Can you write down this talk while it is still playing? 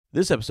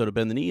This episode of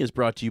Bend the Knee is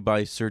brought to you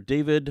by Sir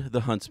David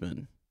the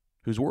Huntsman,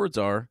 whose words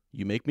are,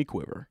 "You make me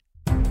quiver."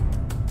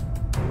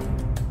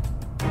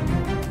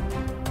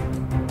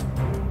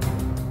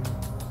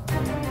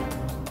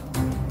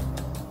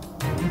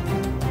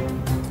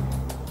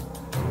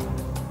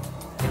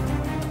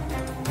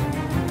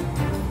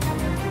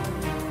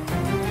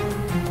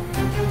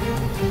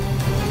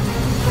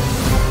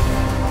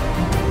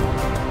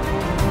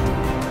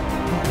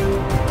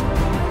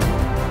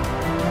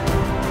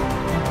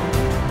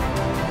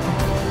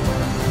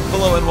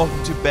 Hello and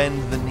welcome to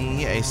Bend the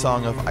Knee, a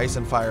Song of Ice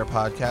and Fire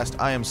podcast.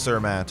 I am Sir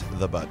Matt,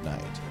 the Butt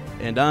Knight.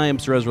 And I am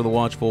Sir Ezra the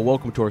Watchful.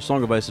 Welcome to our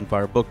Song of Ice and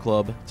Fire book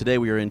club. Today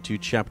we are into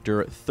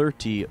chapter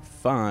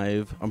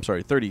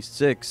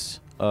 36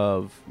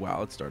 of... Wow,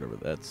 let's start over.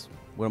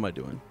 What am I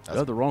doing? Do I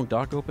have the wrong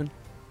doc open?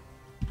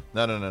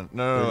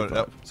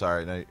 No.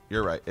 Sorry, no,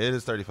 you're right. It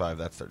is 35.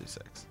 That's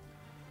 36.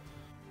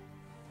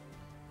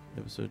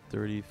 Episode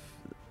 30...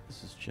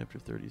 This is chapter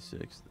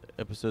 36.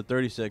 Episode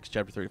 36,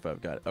 chapter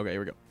 35. Got it. Okay, here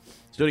we go.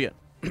 Let's do it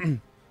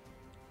again.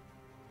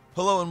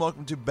 Hello and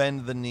welcome to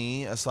Bend the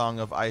Knee, a Song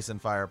of Ice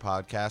and Fire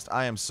podcast.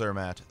 I am Sir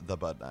Matt, the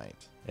Butt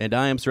Knight. And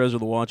I am Sir Ezra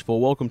the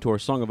Watchful. Welcome to our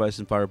Song of Ice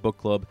and Fire book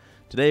club.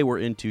 Today we're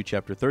into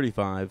chapter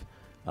 35,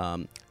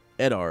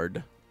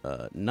 Eddard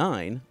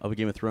 9 of A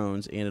Game of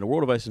Thrones. And in A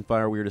World of Ice and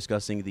Fire, we are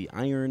discussing the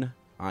Iron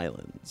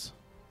Islands.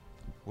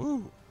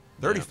 Woo.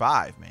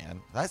 35,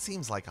 man. That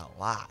seems like a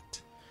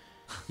lot.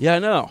 Yeah, I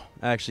know.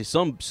 Actually,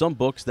 some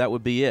books that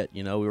would be it.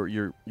 You know,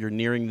 you're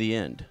nearing the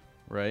end,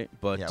 right?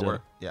 But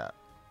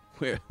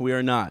we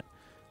are not.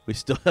 We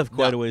still have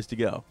quite a ways to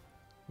go.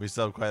 We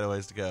still have quite a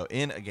ways to go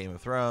in A Game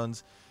of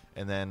Thrones,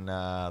 and then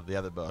the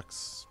other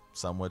books,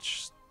 some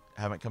which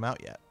haven't come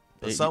out yet,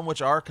 but some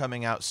which are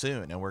coming out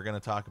soon, and we're going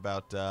to talk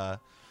about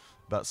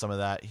some of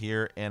that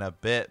here in a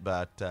bit.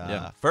 But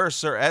first,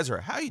 Sir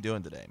Ezra, how are you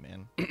doing today,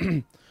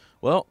 man?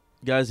 Well,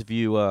 guys, if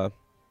you, I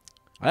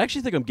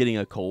actually think I'm getting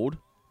a cold,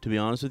 to be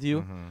honest with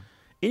you. Mm-hmm.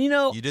 And you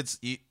know, you did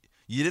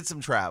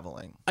some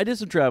traveling. I did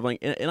some traveling,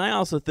 and I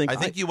also think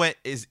you went.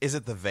 Is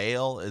it the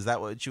Vale? Is that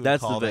what you would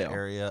call that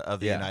area of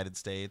the United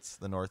States,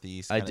 the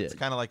Northeast? It's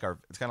kind of like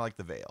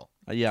the Vale.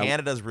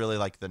 Canada's really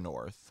like the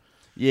North.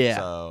 Yeah.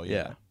 So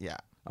yeah.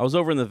 I was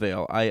over in the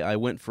Vale. I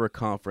went for a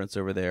conference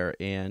over there,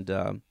 and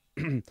I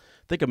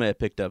think I may have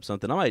picked up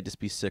something. I might just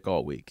be sick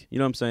all week. You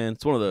know what I'm saying?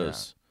 It's one of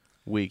those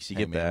weeks you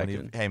get back.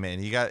 Hey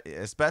man, you got,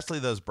 especially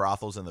those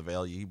brothels in the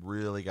Vale, you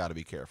really got to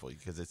be careful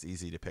because it's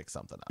easy to pick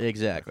something up.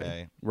 Exactly.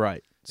 Okay?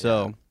 Right.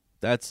 So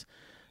that's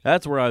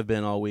where I've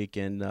been all week,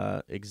 and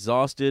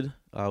exhausted.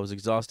 I was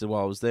exhausted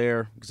while I was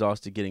there,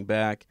 exhausted getting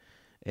back,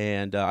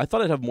 and I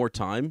thought I'd have more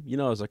time. You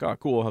know, I was like, oh,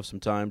 cool, I'll have some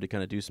time to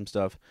kind of do some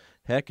stuff.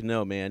 Heck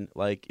no, man.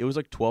 Like, it was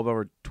like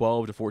 12 to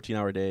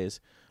 14-hour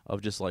days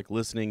of just like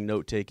listening,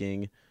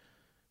 note-taking,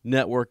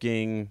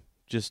 networking,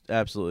 just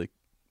absolutely,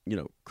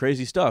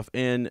 crazy stuff.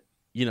 And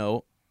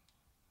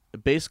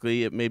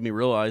basically it made me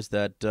realize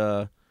that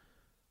I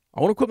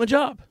want to quit my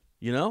job.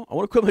 I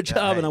want to quit my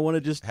job, and I want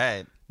to just,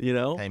 Hey,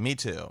 me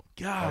too.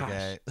 Gosh.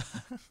 Okay.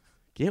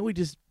 Can't we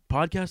just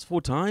podcast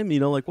full time?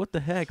 Like, what the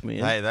heck,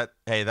 man?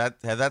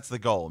 That's the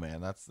goal, man.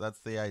 That's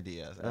the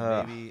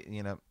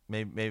idea.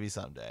 Maybe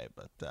someday,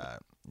 but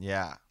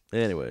yeah.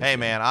 Anyway. Hey,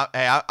 man.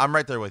 I'm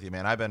right there with you,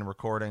 man. I've been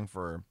recording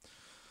for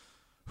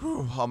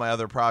all my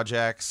other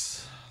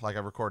projects. Like, I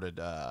recorded,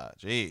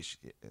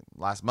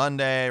 last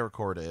Monday,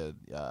 recorded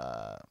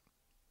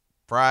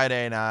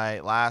Friday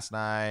night, last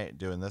night,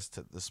 doing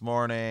this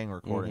morning,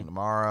 recording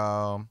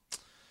tomorrow.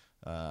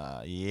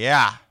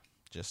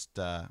 Just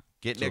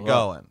getting it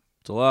going.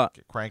 It's a lot.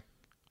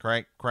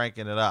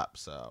 Cranking it up.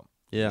 So,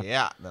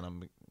 yeah. Then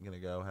I'm going to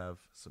go have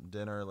some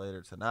dinner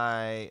later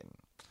tonight. And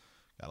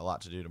got a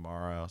lot to do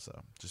tomorrow.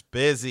 So, just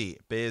busy.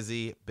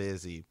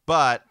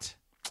 But...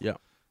 yeah.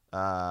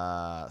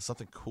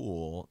 Something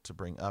cool to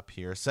bring up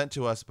here, sent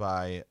to us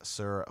by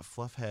Sir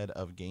Fluffhead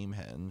of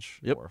Gamehenge,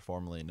 or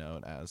formerly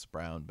known as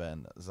Brown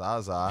Ben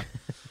Zaza.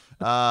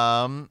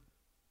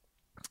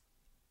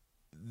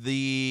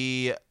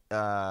 The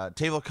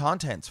table of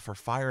contents for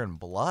Fire and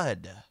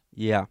Blood.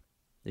 Yeah.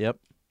 Yep.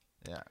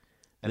 Yeah.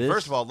 And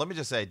first of all, let me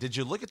just say, did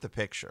you look at the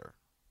picture?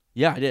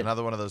 Yeah, I did.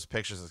 Another one of those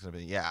pictures that's going to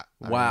be,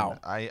 wow.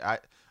 I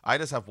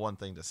just have one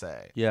thing to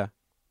say. Yeah.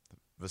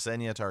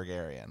 Visenya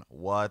Targaryen,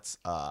 what's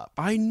up?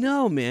 I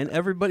know, man.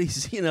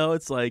 Everybody's,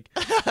 it's like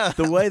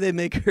the way they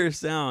make her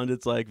sound,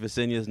 it's like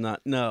Visenya's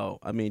not. No,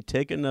 I mean,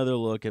 take another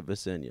look at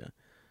Visenya.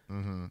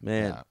 Mm-hmm.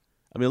 Man. Yeah.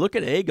 I mean, look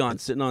at Aegon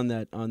sitting on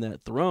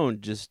that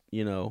throne, just,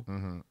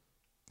 Mm-hmm.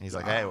 He's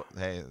like,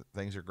 hey,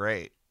 things are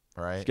great,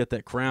 right? He's got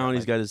that crown.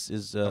 He's got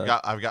his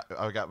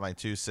I've got my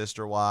two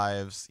sister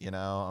wives,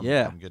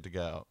 I'm good to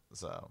go.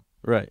 So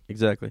right,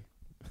 exactly.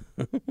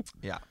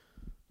 Yeah.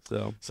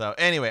 So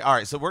anyway, all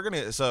right.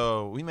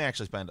 So we may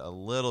actually spend a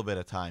little bit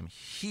of time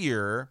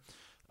here.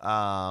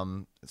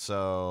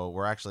 So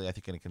we're actually, I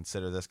think, going to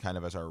consider this kind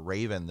of as our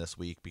Raven this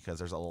week because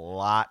there's a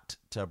lot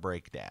to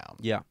break down.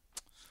 Yeah.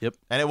 Yep.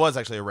 And it was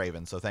actually a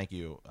Raven, so thank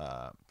you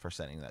for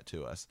sending that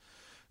to us.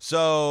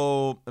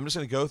 So I'm just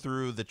going to go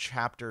through the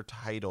chapter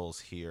titles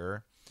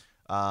here.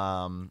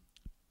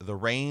 The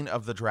Reign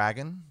of the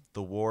Dragon,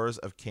 The Wars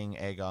of King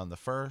Aegon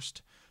I,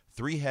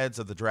 Three Heads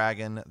of the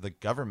Dragon, The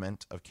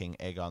Government of King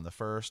Aegon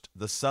I,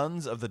 The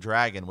Sons of the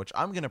Dragon, which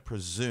I'm going to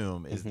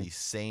presume is the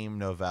same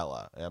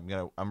novella.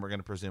 We're going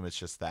to presume it's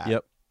just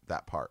that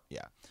that part.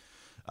 Yeah.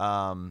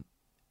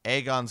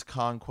 Aegon's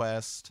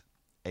Conquest,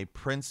 A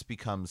Prince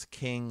Becomes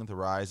King, The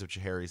Rise of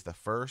Jaehaerys I,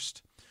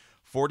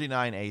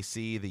 49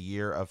 AC, The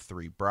Year of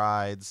Three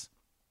Brides,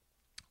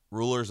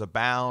 Rulers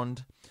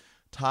Abound,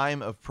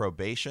 Time of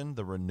Probation,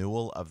 The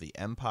Renewal of the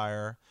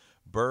Empire,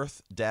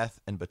 Birth, Death,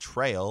 and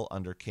Betrayal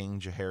under King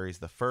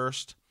Jaehaerys I,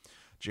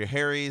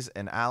 Jaehaerys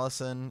and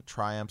Alicent,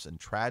 Triumphs and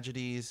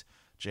Tragedies,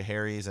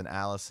 Jaehaerys and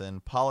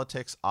Alicent,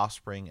 Politics,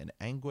 Offspring, and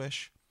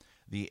Anguish,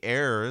 The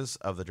Heirs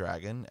of the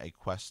Dragon, A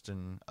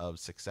Question of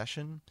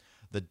Succession,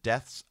 The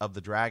Deaths of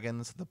the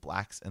Dragons, The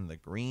Blacks and the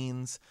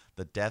Greens,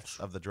 The Deaths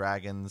of the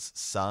Dragons,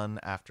 Son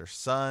After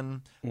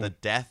Son, The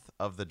Death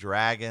of the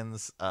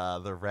Dragons,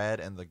 The Red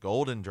and the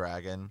Golden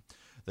Dragon,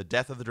 The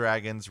Death of the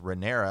Dragons,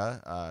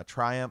 Rhaenyra,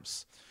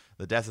 Triumphs,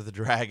 The Death of the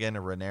Dragon,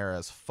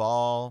 Rhaenyra's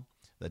Fall,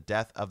 The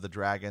Death of the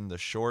Dragon, The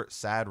Short,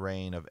 Sad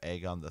Reign of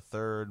Aegon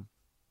III,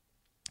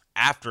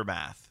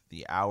 Aftermath,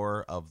 The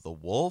Hour of the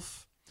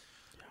Wolf,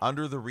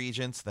 Under the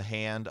Regents, The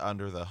Hand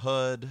Under the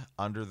Hood,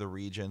 Under the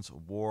Regents,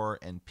 War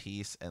and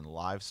Peace and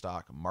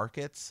Livestock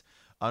Markets,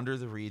 Under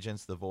the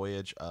Regents, The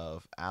Voyage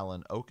of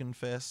Alan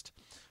Oakenfist,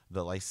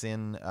 The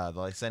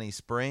Lyseni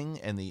Spring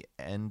and the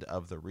End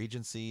of the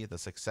Regency, The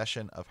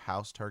Succession of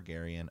House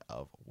Targaryen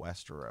of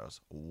Westeros.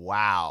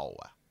 Wow.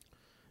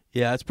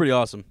 Yeah, it's pretty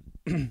awesome.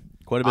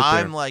 Quite a bit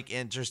I'm there. like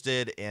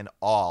interested in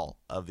all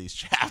of these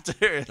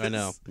chapters. I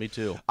know, me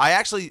too. I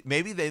actually,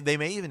 maybe they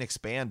may even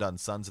expand on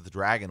Sons of the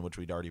Dragon, which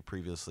we'd already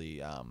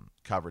previously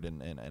covered in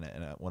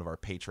one of our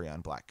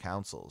Patreon Black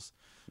Councils,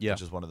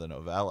 which is one of the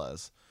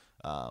novellas.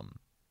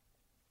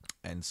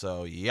 And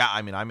so, yeah,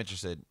 I mean, I'm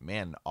interested,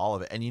 man, all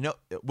of it. And you know,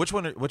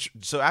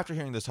 so after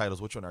hearing those titles,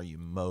 which one are you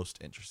most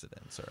interested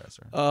in, Sir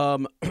Ezra?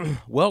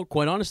 Well,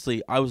 quite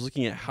honestly, I was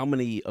looking at how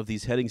many of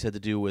these headings had to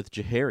do with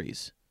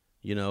Jaehaerys,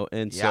 you know,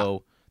 and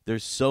so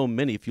there's so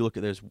many. If you look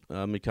at,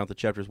 let me count the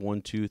chapters,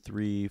 1, 2,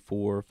 3,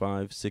 4,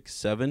 5, 6,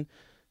 7,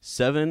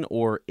 7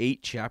 or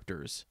 8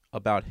 chapters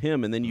about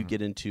him. And then you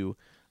get into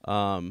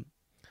the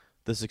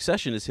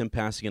succession is him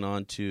passing it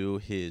on to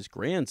his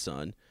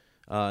grandson.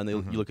 And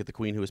you look at the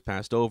queen who was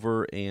passed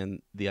over,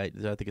 and I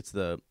think it's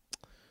the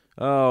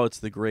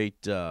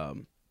great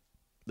the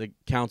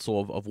Council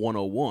of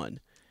 101,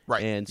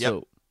 right? And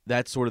so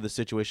that's sort of the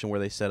situation where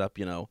they set up,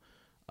 you know,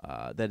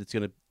 that it's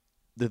gonna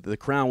the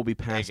crown will be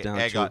passed down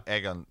to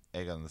Aegon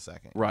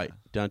II, right,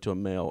 down to a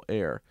male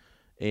heir,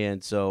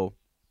 and so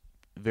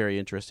very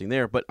interesting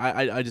there. But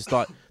I just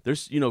thought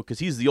there's, you know, because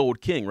he's the old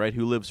king, right,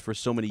 who lives for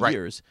so many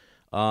years.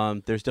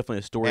 There's definitely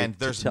a story, and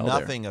there's to tell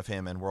nothing of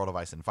him in World of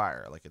Ice and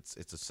Fire. Like it's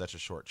such a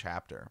short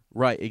chapter,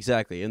 right?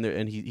 Exactly,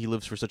 and he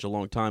lives for such a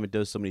long time and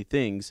does so many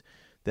things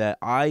that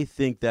I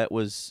think that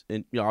was,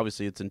 you know,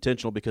 obviously it's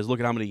intentional, because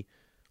look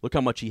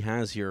how much he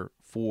has here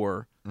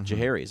for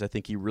Jaehaerys. I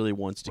think he really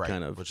wants to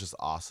kind of, which is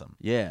awesome.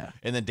 Yeah,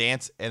 and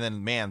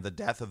then man, the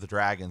Death of the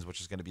Dragons, which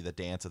is going to be the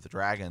Dance of the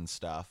Dragons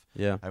stuff.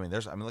 Yeah, I mean,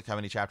 look how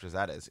many chapters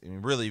that is. I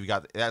mean, really,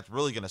 that's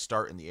really going to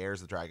start in the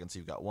Heirs of the Dragon. So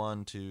you've got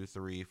 1, 2,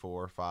 3,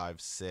 4,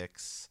 5,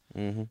 6.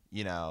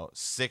 You know,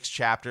 6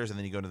 chapters, and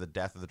then you go into the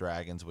Death of the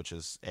Dragons, which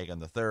is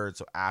Aegon III.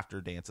 So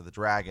after Dance of the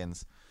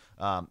Dragons,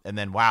 and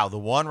then wow, the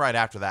one right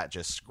after that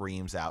just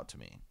screams out to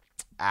me.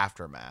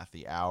 Aftermath,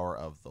 The Hour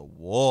of the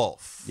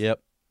Wolf.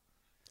 Yep,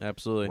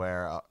 absolutely.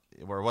 Where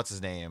what's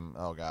his name?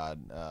 Oh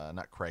God,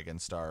 not Cregan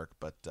Stark,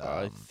 but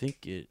I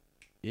think it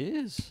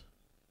is.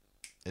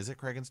 Is it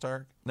Cregan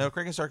Stark? No,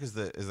 Cregan Stark is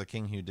the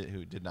king who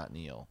did not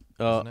kneel,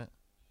 isn't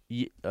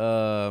it?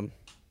 Well,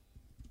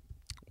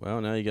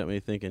 now you got me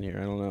thinking here.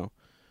 I don't know.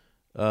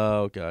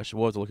 Oh gosh,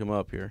 we'll have to look him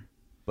up here.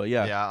 But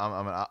yeah,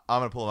 I'm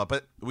gonna pull him up.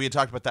 But we had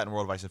talked about that in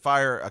World of Ice and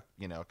Fire,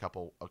 you know, a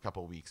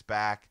couple weeks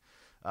back.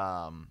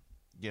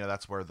 You know,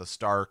 that's where the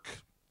Stark,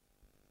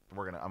 I'm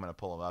gonna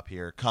pull him up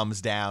here,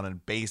 comes down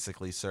and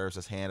basically serves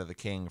as Hand of the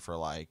King for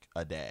like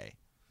a day.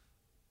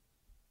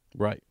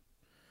 Right.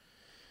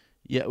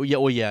 Yeah.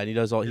 Well, yeah, and he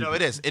does all. No,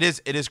 it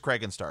is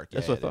Cregan Stark.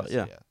 That's what I thought.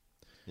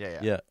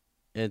 Yeah.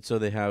 And so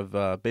they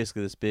have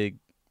basically this big,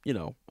 you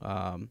know,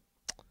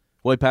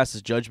 well, he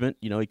passes judgment.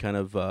 You know, he kind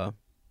of,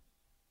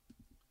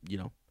 you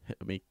know,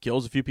 I mean,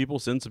 kills a few people,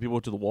 sends some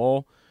people to the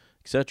wall,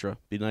 etc.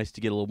 Be nice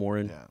to get a little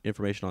more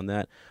information on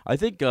that. I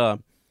think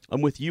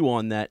I'm with you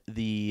on that.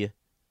 The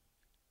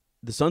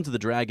Sons of the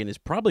Dragon is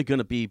probably going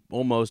to be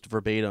almost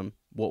verbatim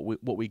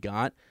what we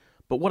got.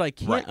 But what I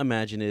can't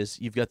imagine is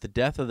you've got the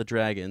Death of the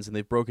Dragons, and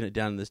they've broken it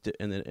down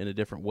in a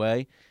different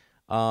way.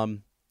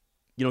 You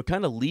know,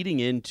 kind of leading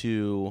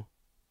into,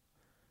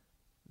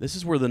 this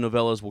is where the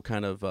novellas will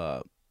kind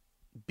of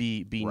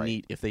be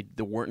neat if they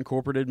weren't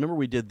incorporated. Remember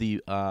we did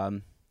the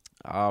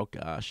oh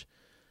gosh,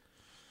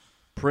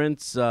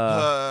 Prince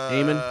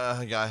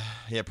Aemon.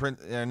 Yeah,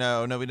 Prince.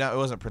 No, it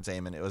wasn't Prince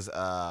Aemon. It was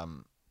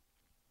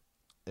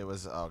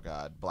oh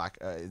god, Black.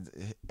 Oh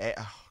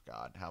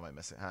god, how am I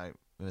missing?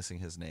 missing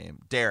his name.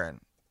 Darren.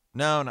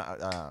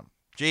 No,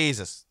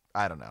 Jesus.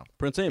 I don't know.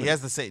 Prince Aemon. He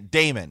has the same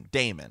Daemon.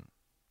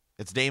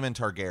 It's Daemon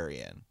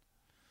Targaryen.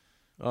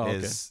 Oh,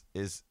 okay.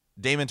 Is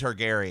Daemon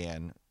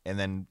Targaryen, and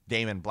then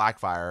Daemon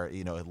Blackfire,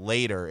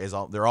 later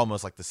they're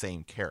almost like the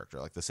same character,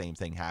 like the same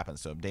thing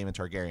happens to him. Daemon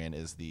Targaryen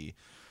is the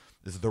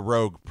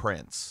rogue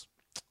prince.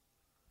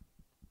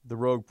 The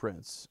Rogue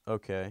Prince.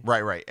 Okay.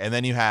 Right. And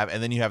then you have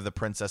the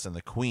Princess and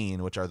the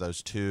Queen, which are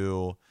those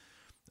two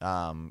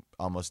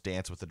almost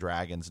Dance with the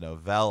Dragons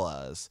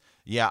novellas.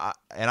 Yeah,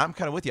 and I'm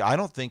kind of with you. I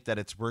don't think that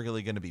it's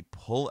really going to be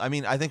I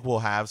mean, I think we'll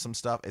have some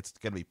stuff. It's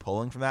going to be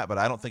pulling from that, but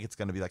I don't think it's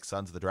going to be like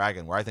Sons of the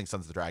Dragon, where I think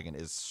Sons of the Dragon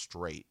is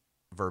straight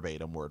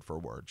verbatim, word for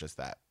word, just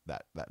that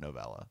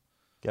novella.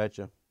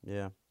 Gotcha.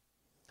 Yeah.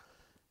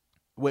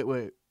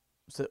 Wait.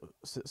 Say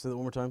that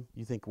one more time.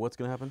 You think what's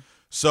going to happen?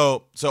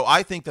 So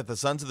I think that the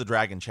Sons of the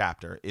Dragon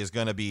chapter is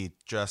going to be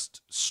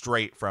just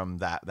straight from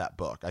that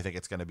book. I think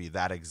it's going to be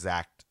that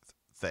exact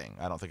thing.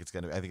 I don't think it's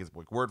going to. I think it's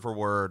like word for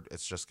word.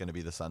 It's just going to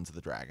be the Sons of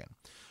the Dragon.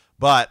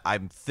 But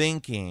I'm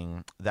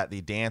thinking that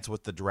the Dance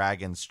with the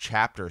Dragons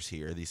chapters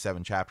here, these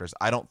 7 chapters,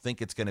 I don't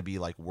think it's going to be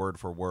like word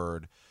for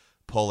word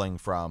pulling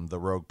from the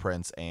Rogue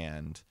Prince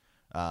and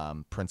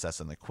Princess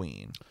and the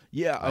Queen.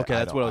 Yeah. Okay.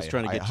 That's what I was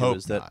trying to get to.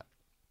 Is that? Not.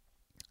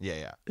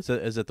 Yeah.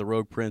 Is that the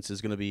Rogue Prince is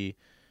going to be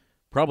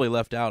probably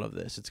left out of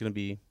this? It's going to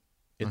be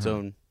its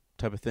own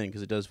type of thing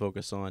because it does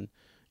focus on.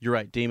 You're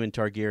right, Daemon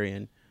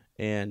Targaryen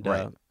and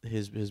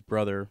his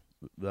brother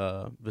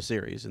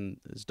Viserys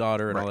and his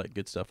daughter and all that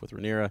good stuff with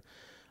Rhaenyra.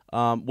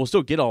 We'll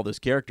still get all those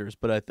characters,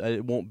 but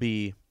it won't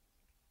be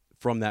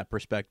from that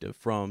perspective,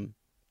 from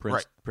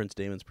Prince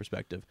Daemon's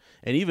perspective.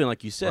 And even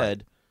like you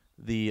said,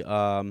 the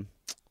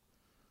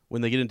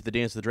when they get into the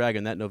Dance of the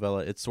Dragon, that novella,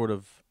 it's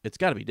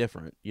got to be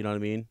different. You know what I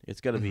mean? It's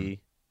got to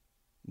be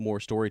more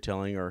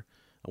storytelling, or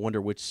I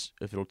wonder if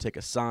it'll take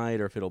a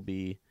side or if it'll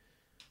be,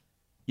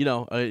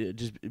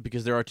 just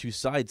because there are 2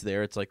 sides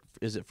there. It's like,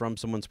 is it from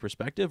someone's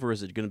perspective or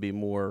is it going to be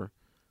more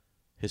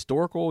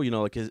historical?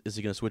 Like is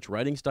he going to switch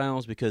writing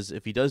styles? Because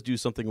if he does do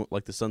something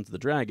like the Sons of the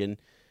Dragon,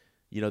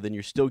 then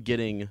you're still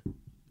getting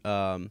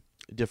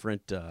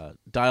different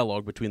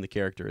dialogue between the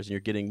characters, and you're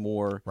getting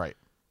more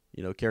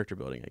character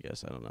building, I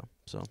guess. I don't know.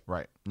 So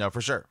right. No, for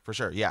sure.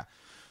 Yeah.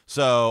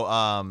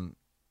 So,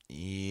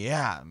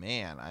 yeah,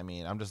 man. I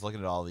mean, I'm just looking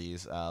at all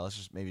these.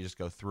 Let's just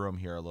go through them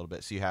here a little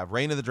bit. So you have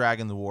Reign of the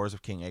Dragon, the Wars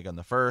of King Aegon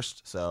the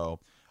First. So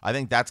I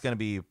think that's going to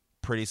be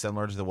pretty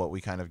similar to what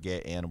we kind of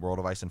get in World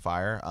of Ice and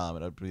Fire.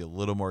 It'll be a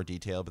little more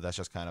detailed, but that's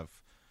just kind of,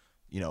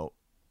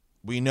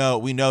 we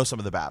know some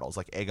of the battles,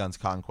 like Aegon's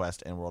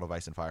conquest in World of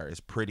Ice and Fire is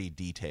pretty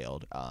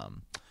detailed.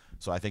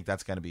 So I think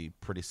that's going to be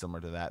pretty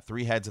similar to that.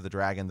 3 Heads of the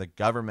Dragon, the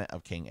government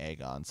of King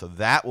Aegon. So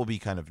that will be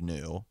kind of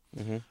new.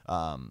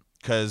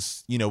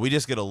 Because we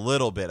just get a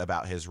little bit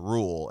about his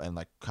rule, and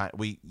like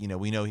we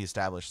know he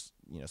established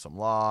some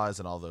laws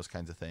and all those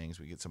kinds of things.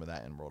 We get some of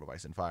that in World of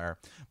Ice and Fire,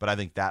 but I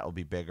think that will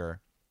be bigger.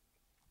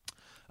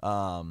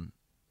 And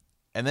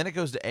then it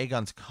goes to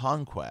Aegon's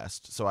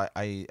conquest. So I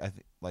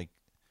think, like,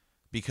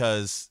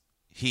 because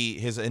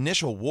his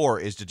initial war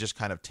is to just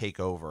kind of take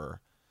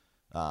over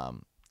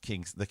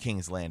the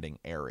King's Landing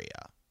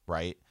area,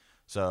 right?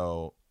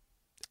 So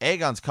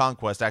Aegon's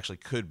conquest actually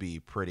could be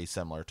pretty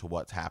similar to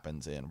what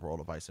happens in World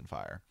of Ice and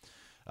Fire.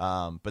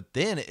 But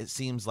then it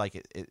seems like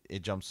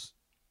it jumps.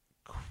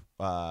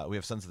 We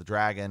have Sons of the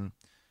Dragon,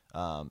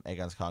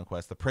 Aegon's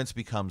conquest. The prince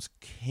becomes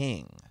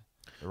king.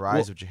 The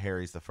rise of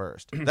Jaehaerys the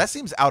First. That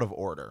seems out of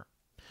order.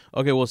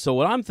 Okay, well, so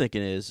what I'm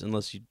thinking is,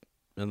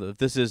 if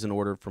this is in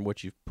order from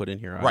what you've put in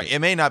here, right? It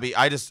may not be.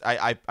 It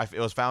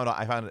was found.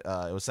 I found it.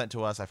 It was sent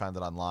to us. I found it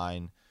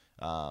online.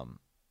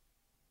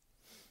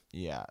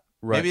 Yeah.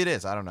 Right. Maybe it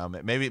is. I don't know.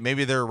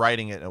 Maybe they're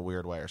writing it in a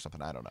weird way or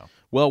something. I don't know.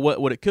 Well,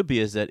 what it could be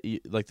is that,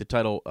 like the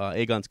title,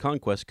 Aegon's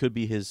Conquest could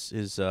be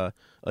his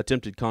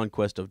attempted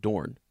conquest of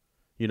Dorne.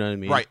 You know what I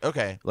mean? Right.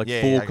 Okay. Like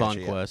full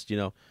conquest.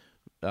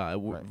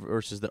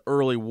 Versus the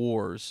early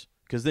wars.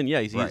 Because then, he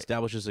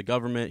establishes a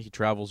government. He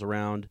travels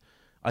around.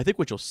 I think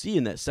what you'll see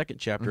in that second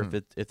chapter,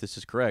 if this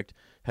is correct,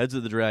 Heads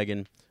of the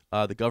Dragon,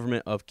 the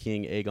government of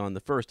King Aegon the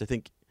First. I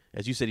think,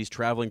 as you said, he's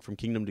traveling from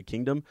kingdom to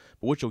kingdom.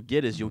 But what you'll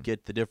get is you'll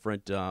get the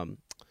different.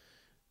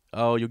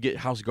 You'll get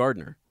House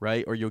Gardner,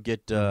 right? Or you'll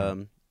get.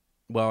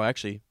 Well,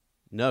 actually,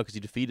 no, because he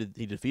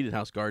defeated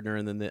House Gardner,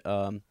 and then the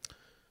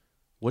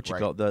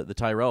the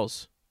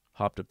Tyrells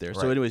hopped up there. Right.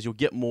 So, anyways, you'll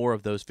get more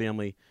of those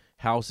family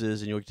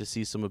houses, and you'll get to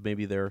see some of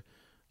maybe their,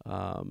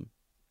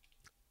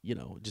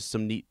 just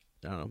some neat.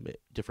 I don't know,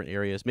 different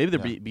areas. Maybe there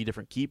be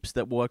different keeps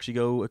that we'll actually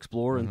go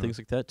explore and things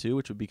like that too,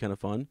 which would be kind of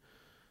fun.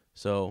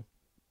 So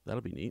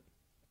that'll be neat.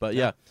 But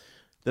yeah,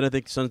 then I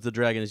think Sons of the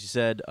Dragon, as you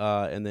said,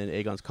 and then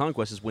Aegon's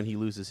Conquest is when he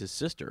loses his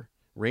sister,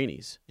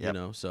 Rhaenys.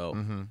 Yep. So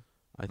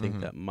I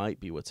think that might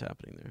be what's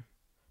happening there.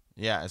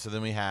 Yeah, and so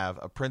then we have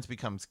A Prince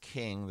Becomes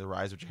King, The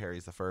Rise of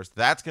Jaehaerys the First.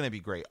 That's going to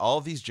be great. All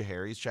of these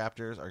Jaehaerys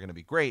chapters are going to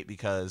be great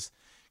because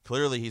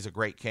clearly he's a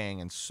great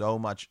king and so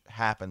much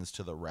happens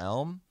to the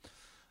realm.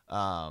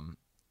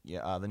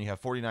 Then you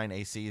have 49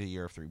 AC, The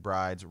Year of Three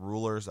Brides,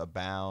 Rulers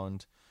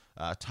Abound,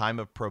 Time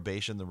of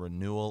probation, the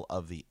renewal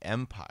of the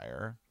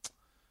empire.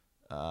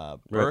 Right.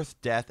 Birth,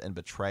 death, and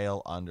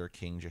betrayal under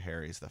King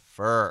Jaehaerys the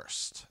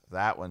First.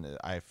 That one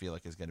I feel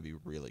like is going to be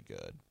really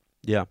good.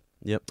 Yeah.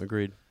 Yep.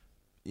 Agreed.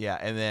 Yeah,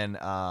 and then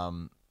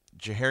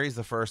Jaehaerys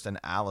the First and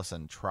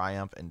Alicent,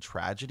 Triumph and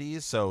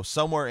Tragedies. So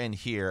somewhere in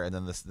here, and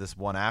then this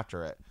one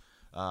after it,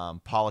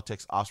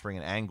 Politics, Offspring,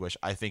 and Anguish,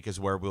 I think is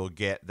where we'll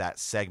get that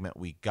segment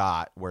we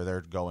got where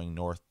they're going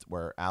north,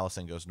 where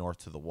Alicent goes north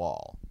to the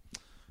Wall.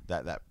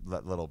 That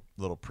little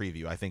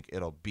preview, I think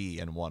it'll be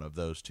in one of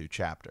those two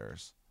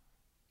chapters.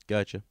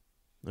 Gotcha.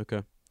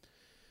 Okay.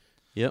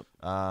 Yep.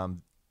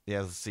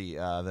 Yeah, let's see.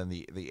 Then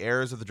the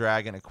Heirs of the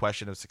Dragon, A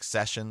Question of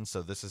Succession.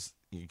 So this is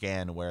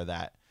again where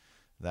that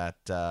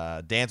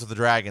Dance of the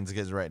Dragons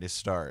gets ready to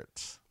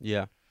start.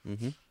 Yeah.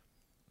 Mm-hmm.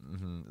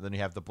 Mm-hmm. Then you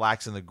have the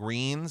Blacks and the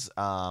Greens,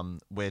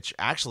 which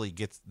actually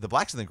the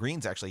Blacks and the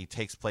Greens actually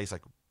takes place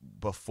like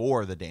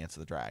before the Dance of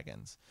the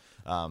Dragons,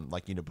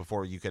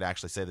 before you could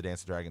actually say the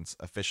Dance of the Dragons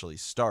officially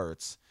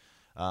starts.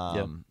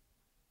 Yep.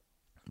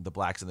 The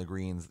Blacks and the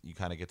Greens, you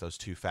kind of get those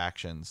two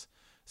factions.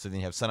 So then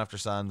you have Son After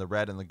Son, the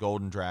Red and the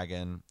Golden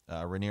Dragon,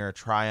 Rhaenyra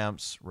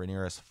triumphs,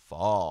 Rhaenyra's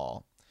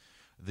fall.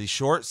 The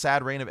short,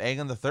 sad reign of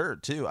Aegon III,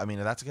 too. I mean,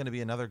 that's going to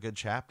be another good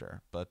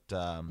chapter. But,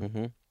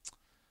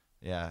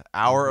 yeah,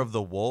 Hour of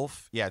the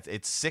Wolf. Yeah,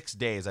 it's 6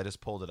 days. I just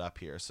pulled it up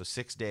here. So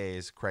 6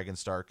 days, Cregan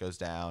Stark goes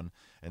down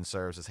and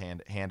serves as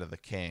hand of the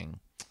king.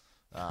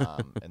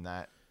 And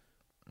that...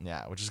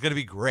 Yeah, which is going to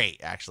be great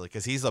actually,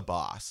 because he's a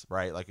boss,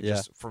 right? Like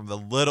just from the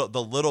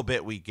little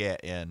bit we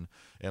get in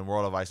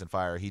World of Ice and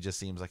Fire, he just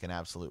seems like an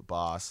absolute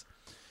boss.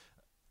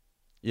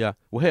 Yeah.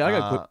 Well, hey, I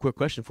got a quick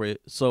question for you.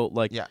 So,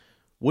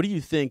 what do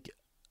you think?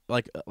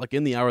 Like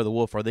in the Hour of the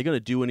Wolf, are they going to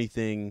do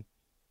anything?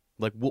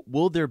 Like,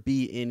 will there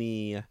be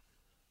any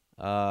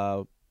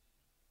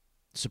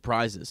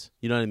surprises?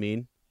 You know what I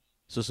mean?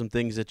 So some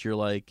things that you're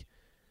like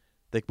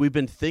we've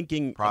been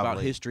thinking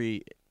about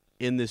history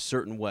in this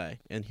certain way,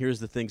 and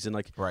here's the things, and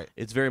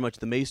it's very much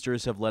the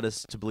Maesters have led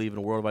us to believe in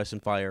a World of Ice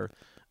and Fire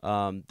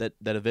that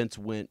events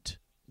went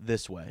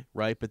this way,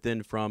 right? But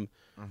then from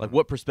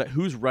what perspective,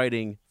 who's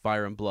writing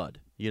Fire and Blood?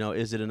 You know,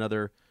 is it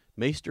another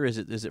Maester? Is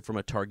it from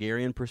a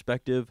Targaryen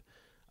perspective?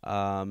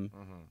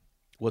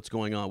 What's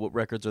going on? What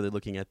records are they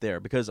looking at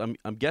there? Because I'm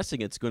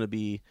guessing it's going to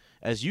be,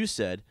 as you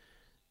said,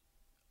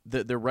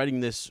 that they're writing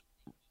this.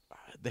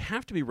 They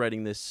have to be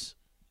writing this.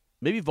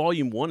 Maybe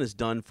Volume 1 is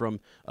done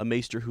from a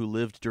Maester who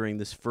lived during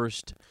this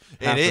first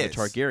half of the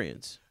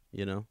Targaryens,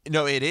 you know?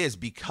 No, it is,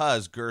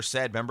 because Gur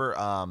said, remember,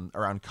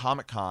 around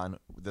Comic-Con,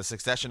 the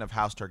succession of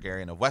House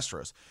Targaryen of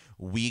Westeros,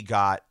 we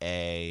got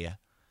there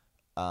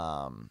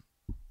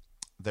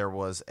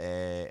was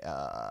a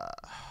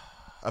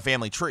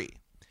family tree.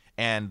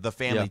 And the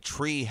family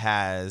tree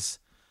has,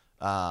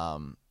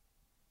 Aerys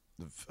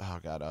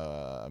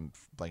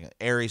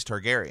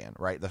Targaryen,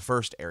 right? The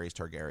first Aerys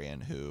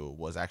Targaryen, who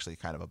was actually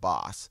kind of a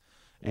boss.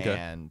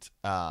 Okay.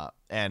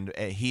 And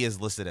he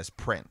is listed as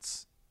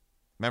Prince.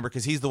 Remember,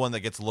 because he's the one that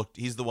gets looked.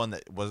 He's the one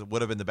that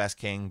would have been the best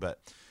king, but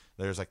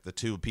there's like the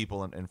two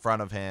people in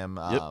front of him.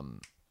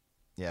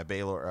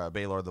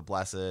 Baelor the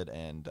Blessed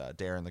and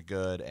Darren the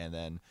Good, and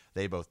then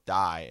they both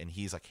die, and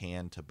he's like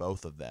hand to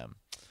both of them.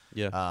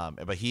 Yeah.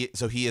 But he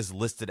is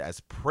listed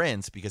as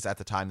Prince because at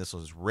the time this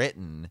was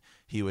written,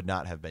 he would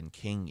not have been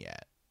king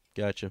yet.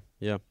 Gotcha.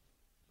 Yeah.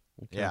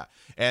 Okay. Yeah.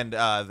 And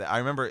I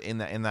remember in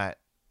that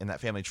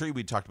family tree,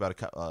 we talked about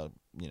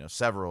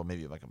several,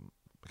 maybe like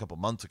a couple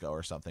months ago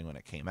or something when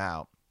it came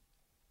out,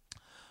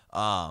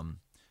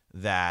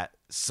 that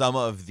some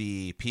of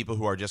the people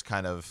who are just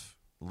kind of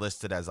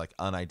listed as like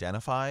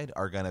unidentified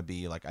are going to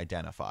be like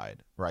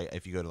identified, right?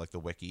 If you go to like the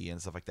wiki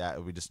and stuff like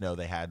that, we just know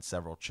they had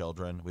several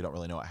children. We don't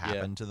really know what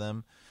happened to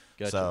them.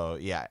 Gotcha. So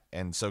yeah,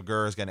 and so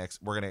Gur is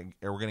we're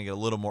gonna get a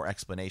little more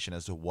explanation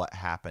as to what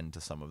happened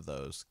to some of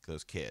those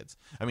kids.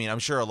 I mean, I'm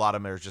sure a lot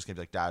of them are just gonna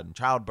be like died in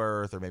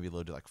childbirth, or maybe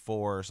lived to like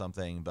 4 or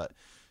something. But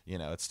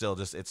it's still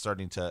just it's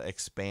starting to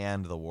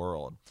expand the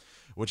world,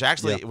 which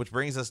actually which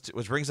brings us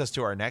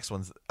to our next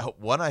ones.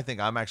 One I think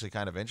I'm actually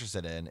kind of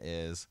interested in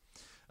is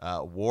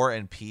War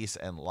and Peace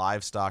and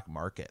livestock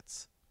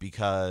markets,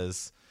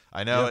 because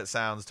I know it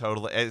sounds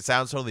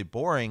totally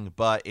boring,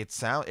 but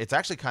it's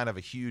actually kind of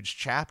a huge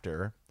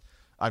chapter.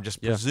 I'm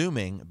just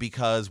presuming,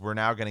 because we're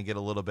now going to get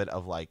a little bit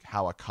of like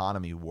how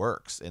economy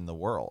works in the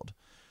world,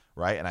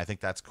 right? And I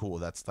think that's cool.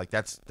 That's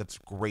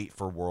great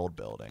for world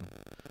building.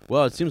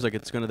 Well, it seems like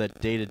it's kind of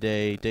that day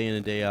in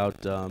and day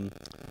out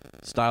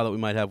style that we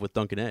might have with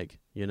Dunk and Egg.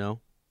 You know,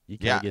 you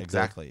can't get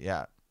exactly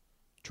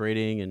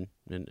trading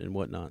and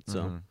whatnot.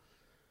 So,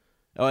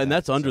 and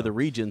that's under the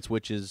Regents,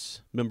 which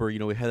is, remember,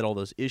 we had all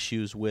those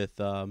issues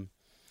with.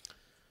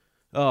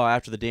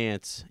 After the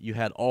dance, you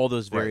had all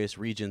those various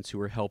regents who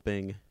were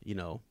helping,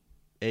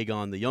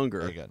 Aegon the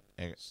Younger,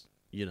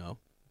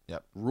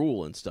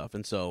 rule and stuff.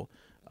 And so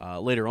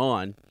later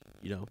on,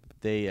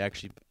 they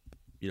actually,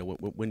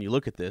 when you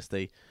look at this,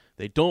 they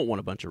don't want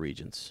a bunch of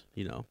regents,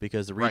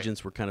 because the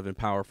regents were kind of in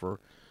power for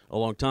a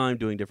long time,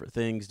 doing different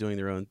things, doing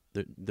their own.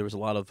 There was a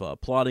lot of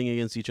plotting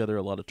against each other,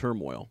 a lot of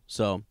turmoil.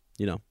 So,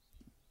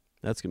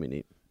 That's gonna be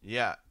neat.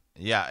 Yeah,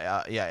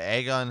 yeah.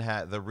 Aegon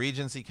had the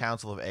Regency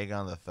Council of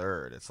Aegon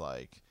III. It's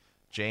like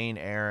Jane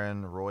Eyre,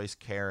 Royce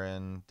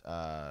Caron,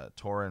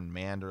 Torrin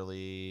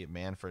Manderly,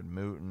 Manfred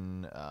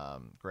Mooten,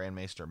 Grand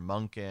Maester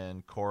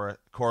Munkin,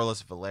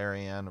 Corlys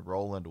Valerian,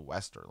 Roland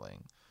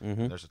Westerling.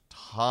 Mm-hmm. There's a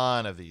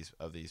ton of these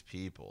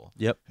people.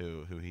 Yep.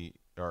 Who he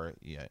are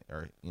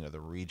the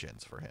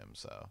regents for him.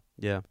 So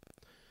yeah.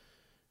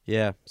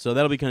 So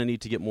that'll be kind of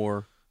neat to get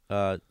more.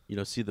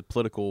 See the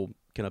political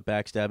kind of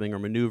backstabbing or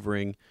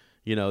maneuvering.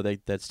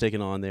 That's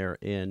taken on there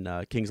in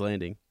King's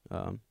Landing.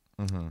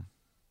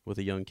 With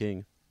a young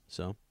king.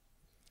 So,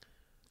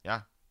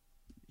 yeah,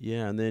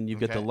 and then you've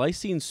got the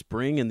Lysine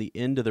Spring and the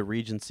end of the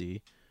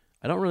Regency.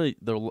 I don't really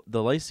the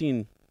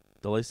Lysine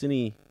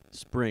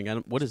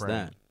Spring. What is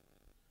that? I'm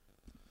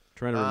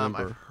trying to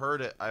remember.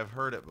 I've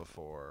heard it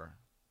before.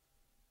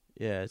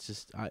 Yeah, it's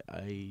just I'm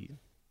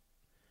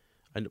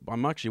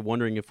actually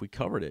wondering if we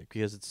covered it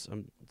because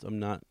I'm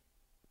not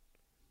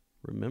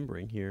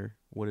remembering here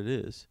what it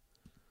is.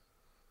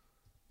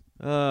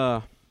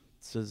 It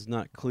says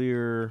not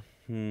clear.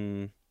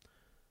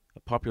 A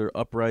popular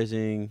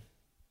uprising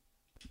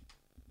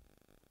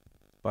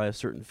by a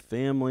certain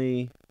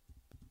family.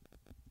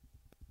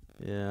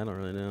 Yeah, I don't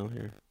really know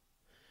here.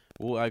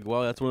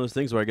 Well, that's one of those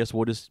things where I guess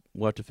we'll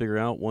have to figure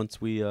out once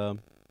we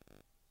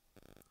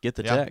get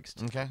the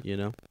text. Okay.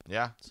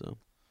 Yeah. So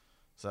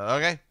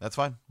okay, that's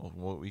fine.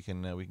 We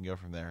can go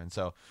from there. And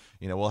so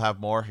we'll have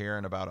more here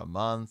in about a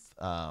month.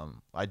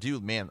 I'm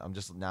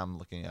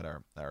looking at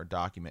our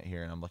document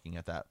here, and I'm looking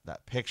at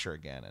that picture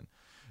again, and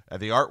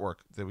the artwork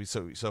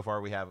that so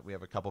far we have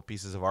a couple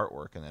pieces of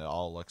artwork, and it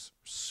all looks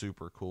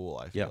super cool.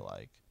 I feel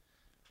like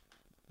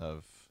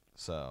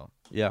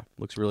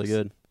looks really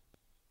good.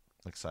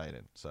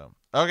 Excited. So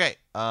okay,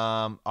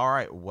 all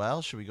right.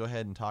 Well, should we go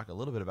ahead and talk a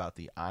little bit about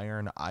the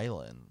Iron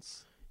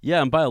Islands?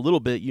 Yeah, and by a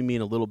little bit you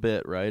mean a little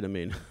bit, right? I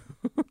mean,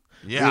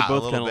 yeah, we're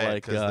both kind of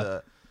like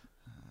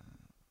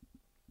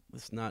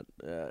it's not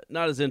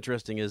as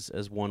interesting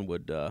as one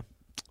would,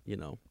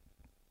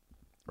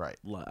 Right.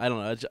 I don't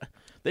know.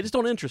 They just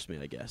don't interest me,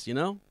 I guess. They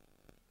don't.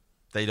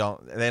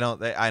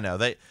 I know.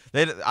 The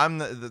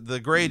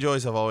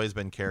Greyjoys have always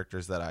been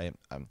characters that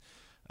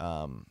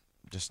I'm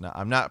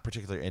not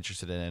particularly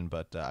interested in.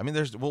 But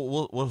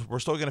we're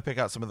still going to pick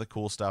out some of the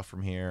cool stuff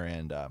from here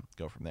and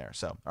go from there.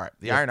 So, all right,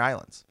 the Iron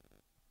Islands.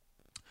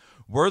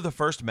 Were the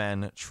first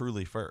men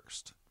truly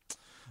first?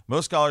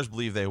 Most scholars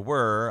believe they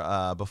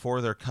were. Before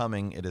their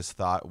coming, it is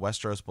thought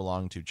Westeros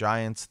belonged to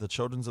giants, the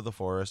children of the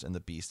forest, and the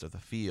beasts of the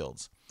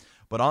fields.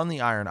 But on the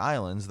Iron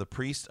Islands, the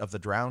priests of the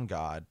drowned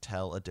god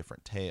tell a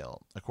different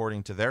tale.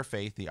 According to their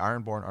faith, the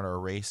Ironborn are a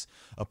race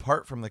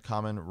apart from the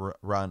common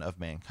run of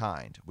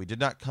mankind. We did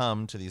not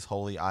come to these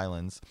holy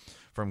islands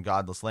from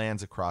godless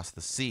lands across the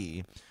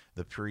sea,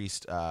 the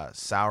priest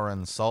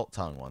Sauron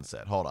Salttongue once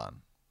said. Hold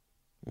on.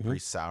 Mm-hmm.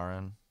 Priest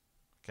Sauron?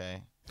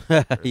 Okay.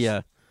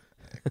 Yeah.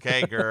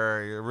 Okay,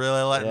 Gur, you're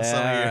really letting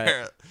some of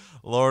your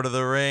Lord of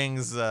the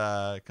Rings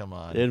come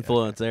on.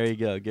 Influence. There you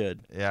go.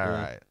 Good. Yeah, all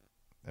right.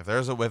 If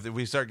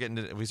we start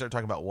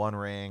talking about One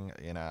Ring,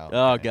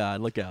 Oh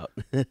God, look out!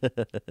 All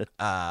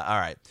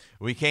right,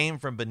 we came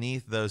from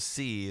beneath those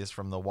seas,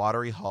 from the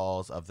watery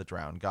halls of the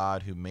drowned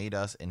god, who made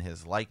us in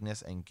his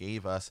likeness and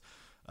gave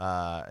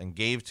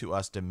to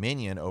us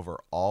dominion over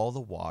all the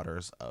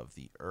waters of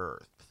the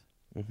earth.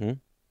 Mm-hmm.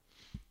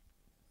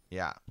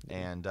 Yeah,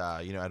 and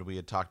as we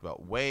had talked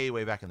about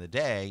way back in the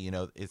day,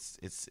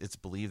 it's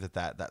believed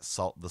that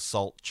the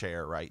salt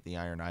chair, right, the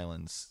Iron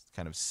Islands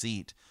kind of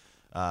seat.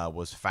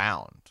 Was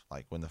found,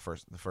 like when the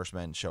first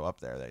men show up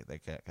there, they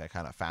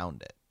kind of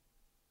found it.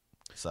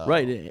 So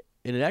right,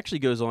 and it actually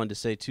goes on to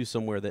say too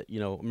somewhere that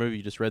maybe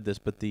you just read this,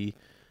 but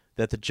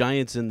that the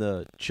giants and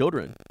the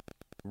children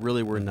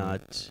really were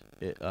not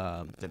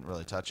didn't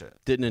really touch it.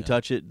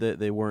 Touch it. They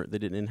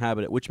didn't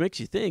inhabit it, which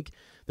makes you think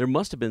there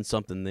must have been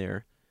something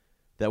there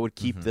that would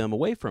keep them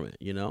away from it.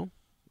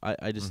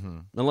 I just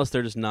unless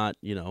they're just not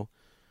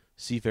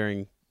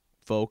seafaring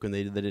folk and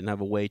they didn't have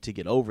a way to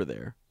get over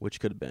there, which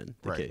could have been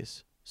the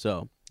case.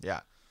 So yeah,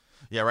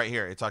 right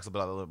here it talks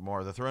about a little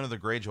more. The throne of the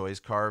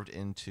Greyjoys carved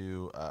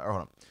into hold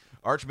on.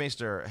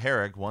 Archmaester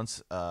Herrig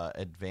once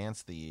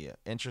advanced the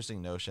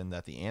interesting notion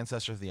that the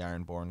ancestors of the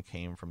Ironborn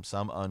came from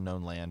some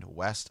unknown land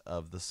west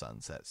of the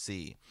Sunset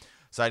Sea,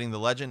 citing the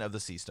legend of the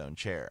Seastone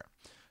Chair.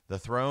 The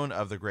throne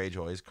of the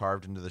Greyjoys,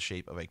 carved into the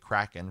shape of a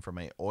kraken from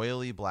a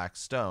oily black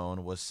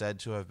stone, was said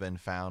to have been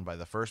found by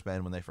the first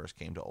men when they first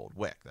came to Old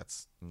Wick. You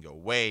can go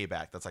way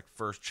back. That's like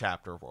first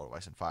chapter of World of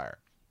Ice and Fire.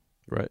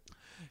 Right.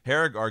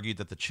 Herrig argued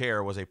that the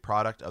chair was a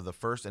product of the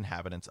first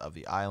inhabitants of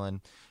the island,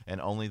 and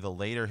only the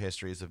later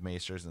histories of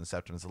maesters and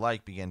septons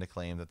alike began to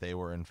claim that they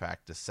were in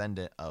fact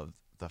descendant of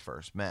the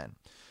first men.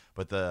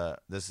 But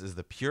this is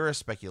the purest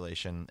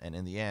speculation, and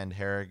in the end,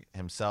 Herrig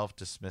himself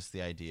dismissed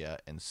the idea,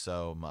 and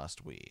so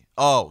must we.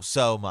 Oh,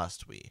 so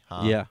must we,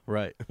 huh? Yeah,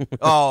 right.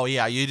 Oh,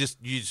 yeah, you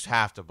just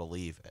have to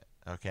believe it,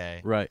 okay?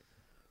 Right.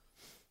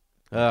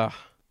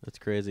 That's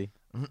crazy.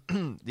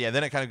 yeah,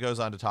 then it kind of goes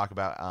on to talk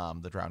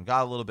about the Drowned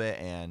God a little bit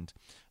and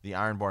the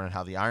Ironborn and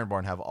how the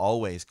Ironborn have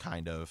always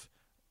kind of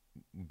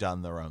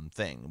done their own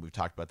thing. We've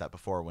talked about that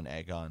before when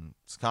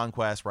Aegon's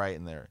conquest, right?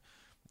 And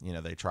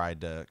they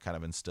tried to kind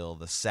of instill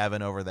the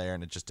Seven over there,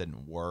 and it just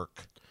didn't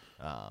work.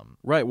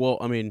 Right. Well,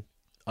 I mean,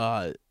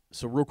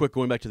 so real quick,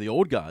 going back to the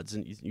old gods,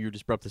 and you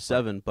just brought up the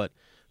Seven, but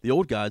the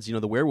old gods, the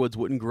werewoods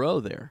wouldn't grow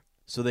there,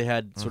 so they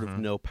had sort of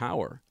no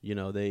power.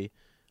 They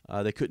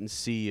couldn't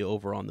see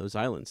over on those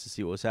islands to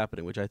see what was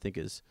happening, which I think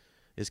is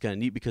kind of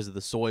neat because of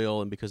the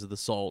soil and because of the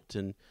salt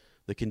and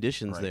the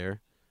conditions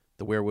there.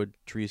 The weirwood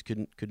trees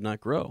could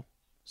not grow.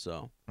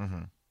 So.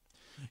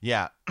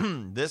 Yeah,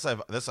 this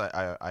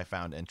I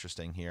found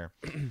interesting here.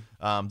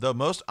 Though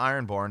most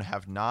Ironborn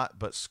have naught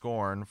but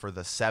scorn for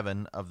the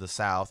Seven of the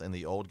South and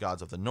the old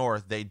gods of the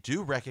North, they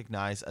do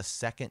recognize a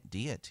second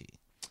deity.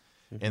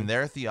 In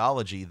their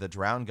theology, the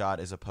Drowned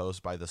God is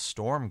opposed by the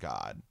Storm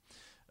God,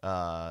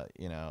 a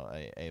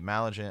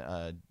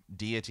Malagin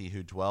deity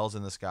who dwells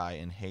in the sky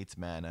and hates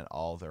men and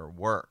all their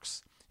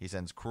works. He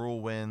sends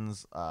cruel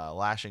winds,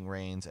 lashing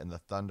rains, and the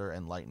thunder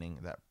and lightning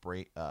that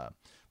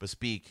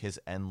bespeak his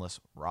endless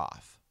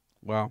wrath.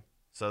 Wow.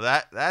 So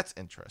that's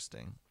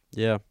interesting.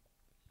 Yeah.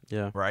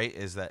 Yeah. Right?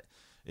 Is that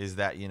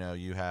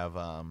you have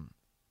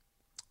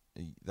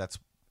that's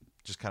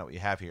just kind of what you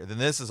have here. Then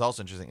this is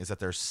also interesting is that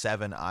there's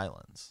 7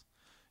 islands.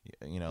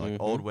 Like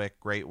Old Wick,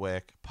 Great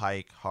Wick,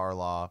 Pike,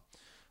 Harlaw,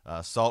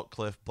 Salt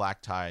Cliff,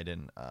 Black Tide,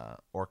 and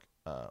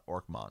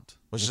Orkmont.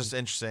 Which is just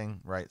interesting,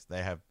 right?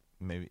 They have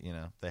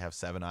they have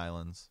 7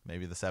 islands.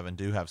 Maybe the 7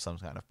 do have some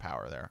kind of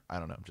power there. I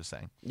don't know. I'm just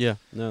saying. Yeah.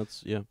 No,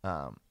 it's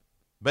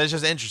but it's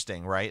just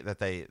interesting, right?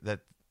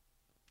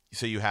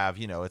 So you have,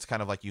 it's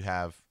kind of like you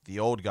have the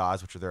old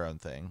gods, which are their own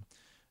thing,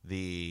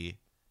 the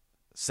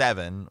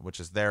 7,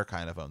 which is their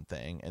kind of own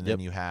thing, and then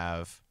you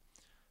have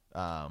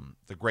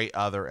the Great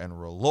Other and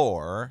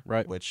R'hllor,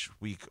 right? Which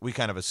we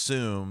kind of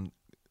assume,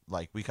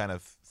 like we kind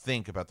of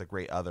think about the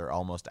Great Other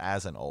almost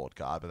as an old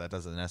god, but that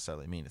doesn't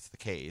necessarily mean it's the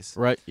case,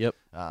 right? Yep.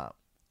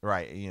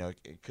 Right.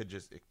 It could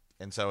just,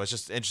 and so it's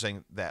just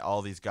interesting that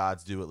all these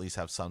gods do at least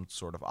have some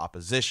sort of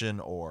opposition,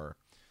 or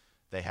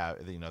they have,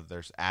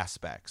 there's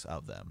aspects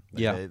of them.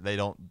 They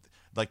don't,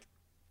 like,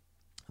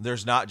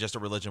 there's not just a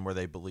religion where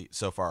they believe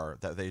so far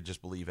that they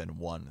just believe in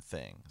one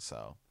thing.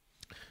 So.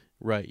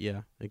 Right.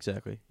 Yeah.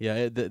 Exactly.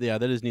 Yeah.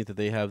 That is neat that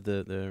they have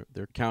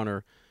their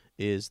counter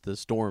is the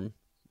storm,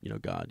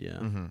 god. Yeah.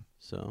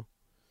 So.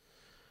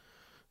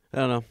 I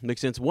don't know.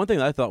 Makes sense. One thing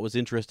that I thought was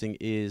interesting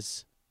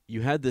is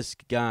you had this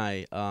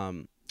guy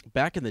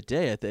back in the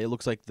day. It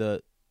looks like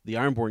the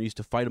Ironborn used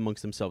to fight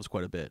amongst themselves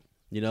quite a bit.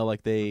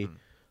 Like they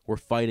were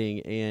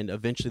fighting, and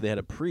eventually they had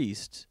a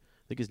priest.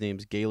 I think his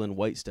name's Galen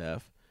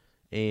Whitestaff,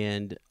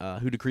 and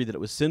who decreed that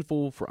it was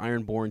sinful for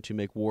Ironborn to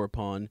make war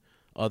upon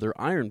other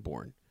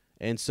Ironborn.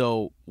 And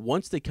so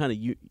once they kind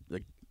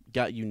of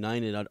got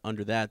united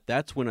under that,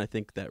 that's when I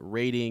think that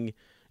raiding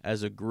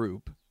as a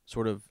group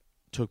sort of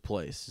took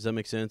place. Does that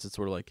make sense? It's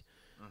sort of like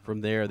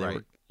from there they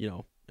were,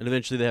 and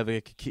eventually they have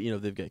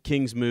they've got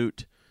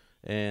Kingsmoot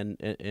and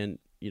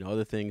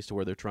other things to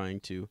where they're trying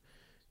to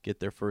get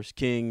their first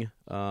king.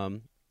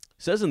 It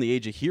says in the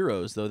Age of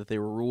Heroes though that they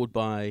were ruled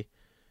by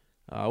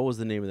what was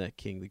the name of that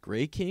king? The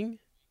Grey King?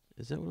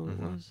 Is that what it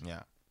was?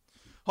 Yeah.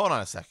 Hold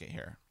on a second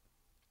here.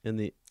 In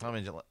the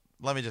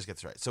let me just get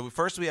this right. So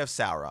first we have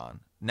Sauron.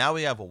 Now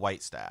we have a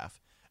Whitestaff,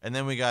 and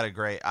then we got a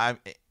Grey.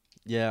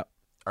 Yeah.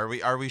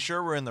 Are we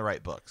sure we're in the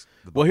right books?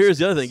 Well, here's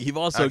the other thing. You've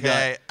also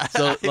got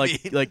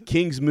like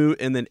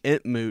Kingsmoot and then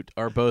Entmoot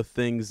are both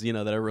things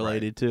that are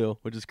related too,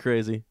 which is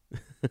crazy.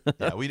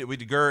 Yeah,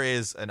 Gur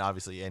is, and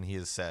obviously, and he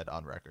has said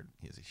on record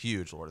he is a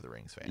huge Lord of the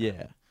Rings fan.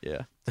 Yeah.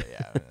 So,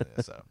 yeah.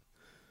 So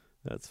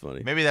that's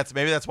funny. Maybe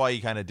that's why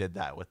he kind of did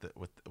that with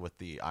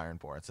the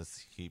Ironborn,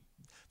 since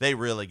they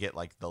really get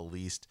like the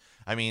least.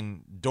 I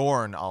mean,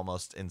 Dorne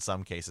almost in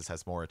some cases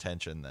has more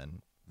attention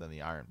than the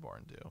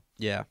Ironborn do.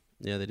 Yeah,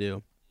 they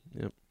do.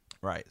 Yep.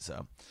 Right.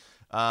 So,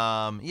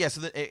 so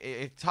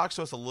it talks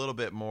to us a little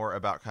bit more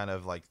about kind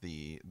of like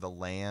the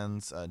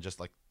lands,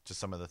 just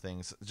some of the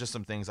things, just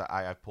some things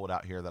I've pulled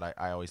out here that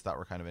I always thought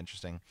were kind of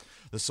interesting.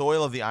 The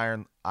soil of the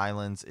Iron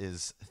Islands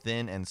is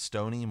thin and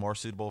stony, more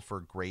suitable for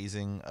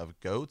grazing of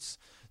goats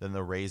than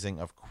the raising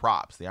of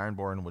crops. The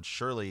Ironborn would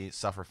surely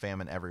suffer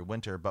famine every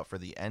winter, but for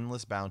the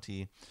endless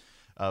bounty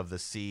of the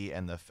sea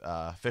and the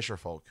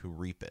fisherfolk who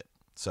reap it.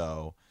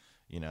 So,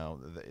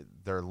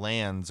 their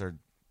lands are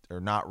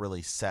not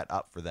really set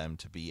up for them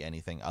to be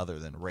anything other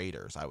than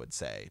raiders, I would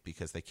say,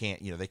 because they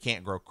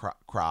can't grow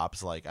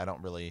crops. Like, I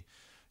don't really,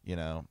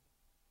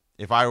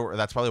 if I were,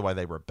 that's probably why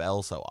they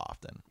rebel so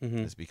often,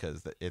 is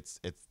because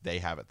they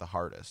have it the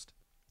hardest.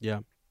 Yeah.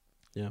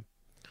 Yeah,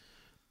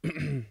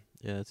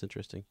 that's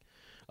interesting.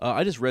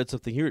 I just read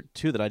something here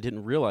too that I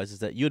didn't realize, is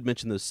that you had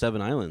mentioned those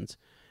 7 islands,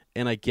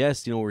 and I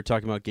guess we were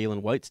talking about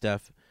Galen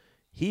Whitestaff.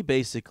 He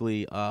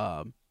basically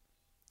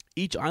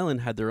each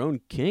island had their own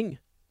king.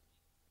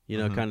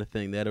 Kind of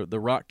thing. They had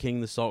the Rock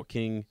King, the Salt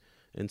King,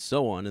 and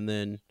so on. And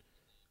then,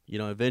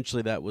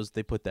 eventually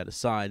they put that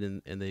aside,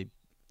 and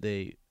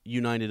they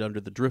united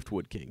under the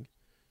Driftwood King,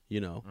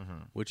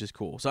 Mm-hmm. which is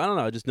cool. So I don't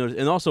know. I just noticed,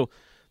 and also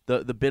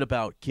the bit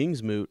about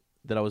Kingsmoot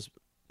that I was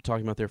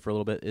talking about there for a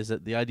little bit is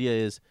that the idea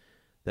is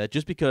that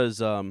just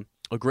because a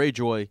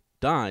Greyjoy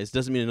dies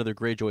doesn't mean another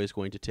Greyjoy is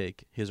going to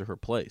take his or her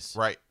place.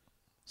 Right.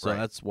 So right.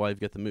 that's why you've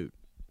got the moot.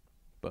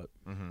 But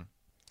Mm-hmm.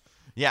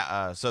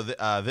 Yeah.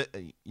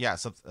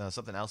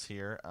 Something else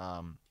here.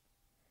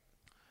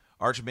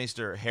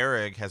 Archmaester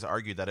Herrig has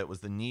argued that it was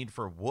the need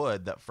for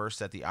wood that first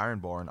set the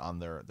Ironborn on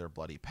their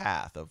bloody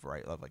path of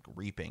like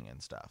reaping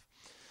and stuff.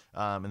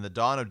 In the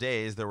dawn of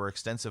days, there were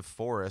extensive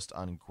forests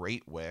on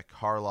Great Wick,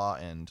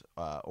 Harlaw, and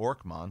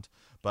Orkmont,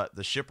 but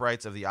the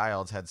shipwrights of the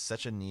Isles had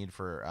such a need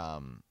for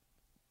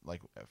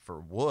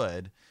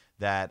wood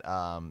that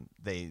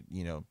they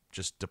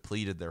just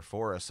depleted their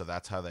forests. So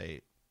that's how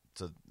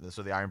so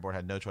the Ironborn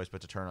had no choice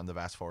but to turn on the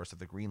vast forests of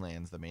the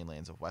Greenlands, the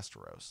mainlands of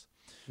Westeros.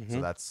 mm-hmm.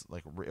 So that's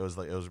it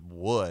was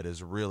wood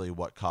is really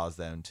what caused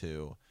them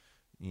to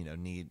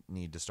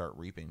need to start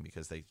reaping,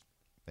 because they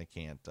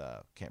can't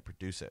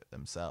produce it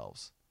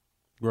themselves.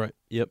 Right.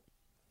 Yep.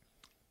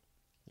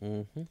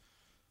 Mm-hmm.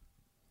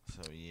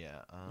 So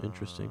yeah.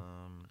 Interesting.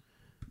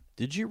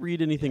 Did you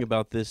read anything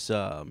about this?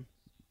 How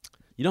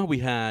we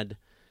had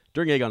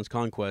during Aegon's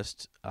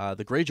conquest,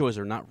 the Greyjoys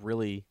are not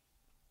really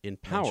in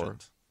power.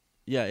 Mentioned.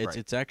 Yeah, Right.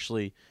 it's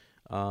actually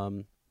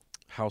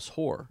House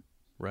Hoare,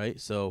 right?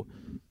 So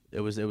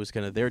it was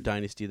kind of their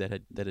dynasty that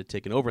had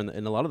taken over, and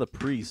a lot of the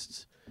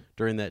priests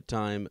during that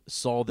time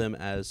saw them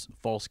as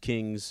false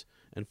kings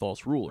and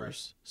false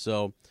rulers. Right.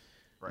 So,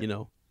 Right.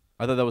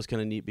 I thought that was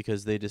kind of neat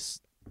because they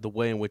just the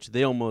way in which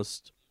they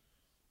almost,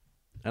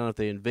 I don't know if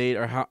they invade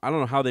or how, I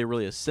don't know how they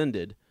really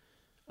ascended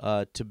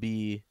to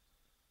be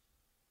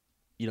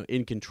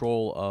in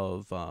control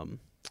of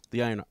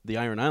the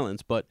Iron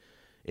Islands, but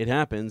it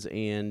happens,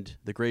 and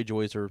the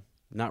Greyjoys are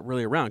not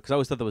really around, because I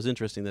always thought that was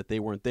interesting that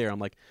they weren't there. I'm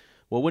like,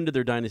 well, when did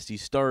their dynasty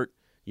start?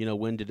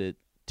 When did it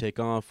take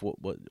off?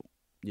 What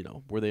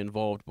were they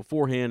involved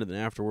beforehand and then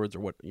afterwards,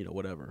 or what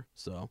whatever.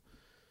 So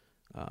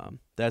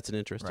that's an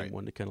interesting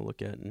one to kind of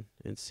look at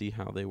and see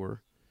how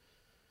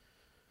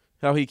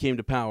he came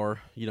to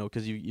power.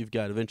 Because you've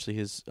got eventually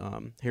his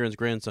Harren's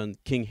grandson,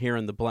 King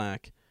Harren the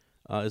Black,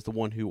 is the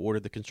one who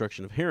ordered the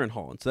construction of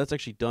Harrenhal, and so that's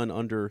actually done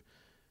under.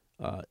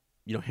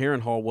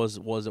 Harrenhal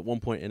was at one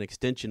point an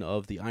extension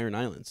of the Iron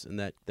Islands and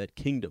that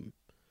kingdom,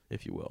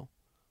 if you will,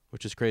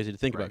 which is crazy to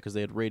think about, because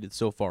they had raided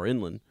so far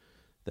inland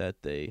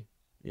that they,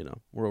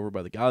 were over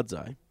by the God's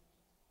Eye.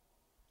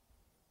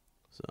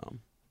 So.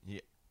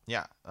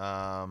 Yeah.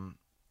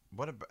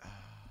 What about?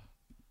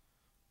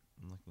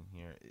 I'm looking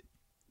here.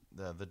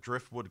 The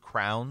Driftwood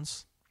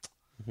crowns.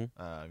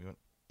 Mm-hmm.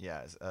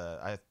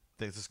 I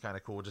think this is kind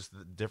of cool. Just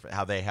the different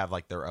how they have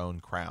like their own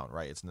crown,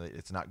 right?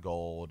 It's not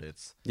gold.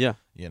 It's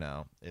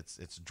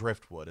it's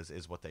driftwood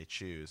is what they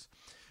choose.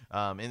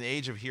 In the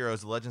Age of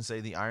Heroes, the legends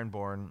say the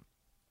Ironborn,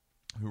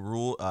 who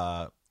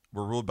were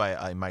ruled by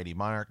a mighty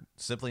monarch,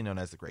 simply known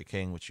as the Grey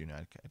King, which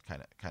I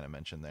kind of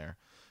mentioned there.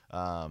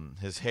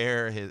 His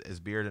hair,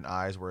 his beard, and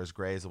eyes were as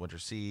gray as the winter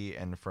sea,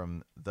 and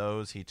from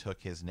those he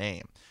took his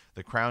name.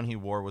 The crown he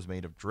wore was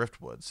made of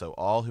driftwood, so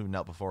all who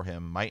knelt before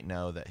him might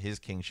know that his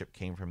kingship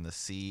came from the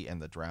sea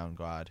and the drowned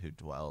god who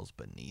dwells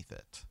beneath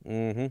it.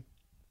 Mm-hmm.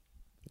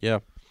 Yeah.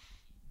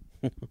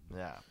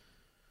 Yeah.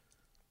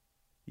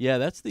 Yeah,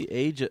 that's the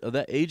age.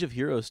 That Age of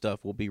Heroes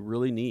stuff will be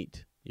really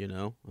neat. I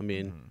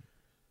mean, mm-hmm.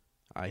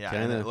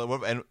 And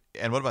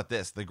what about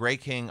this? The Grey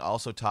King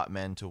also taught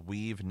men to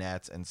weave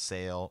nets and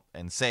sails,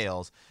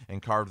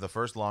 and carved the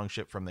first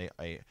longship from a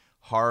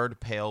hard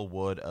pale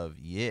wood of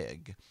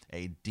Yig,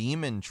 a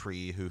demon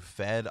tree who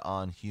fed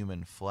on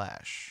human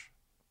flesh.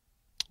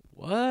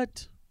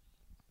 What?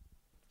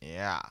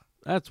 Yeah,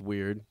 that's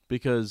weird.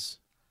 Because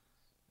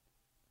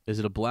is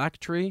it a black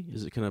tree?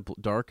 Is it kind of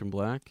dark and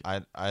black?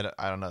 I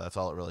don't know. That's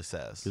all it really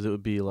says. Because it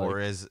would be like,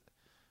 or is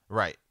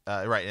right.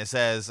 It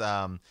says.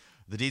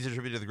 The deeds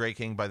attributed to the Grey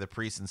King by the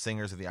priests and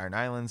singers of the Iron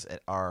Islands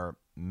are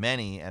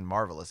many and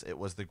marvelous. It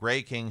was the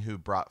Grey King who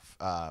brought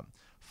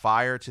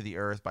fire to the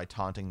earth by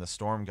taunting the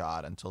storm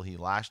god until he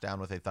lashed down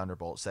with a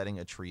thunderbolt, setting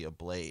a tree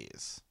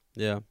ablaze.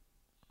 Yeah.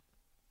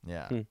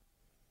 Yeah.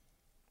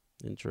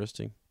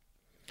 Interesting.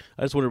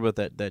 I just wondered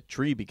about that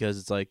tree, because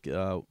it's like,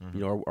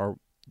 mm-hmm. Our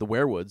the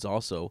werewoods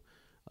also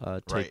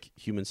take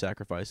human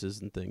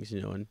sacrifices and things,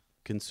 and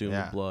consume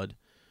blood.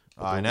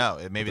 I know.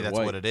 Maybe that's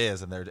what it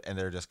is, and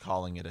they're just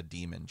calling it a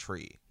demon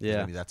tree. Yeah.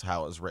 Maybe that's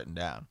how it was written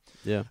down.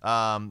 Yeah.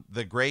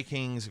 The Grey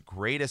King's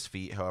greatest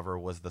feat, however,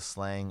 was the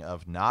slaying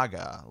of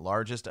Naga,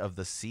 largest of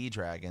the sea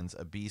dragons,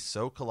 a beast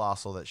so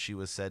colossal that she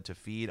was said to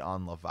feed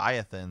on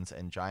leviathans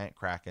and giant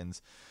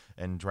krakens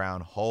and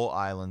drown whole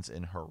islands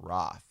in her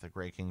wrath. The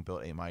Grey King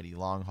built a mighty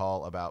long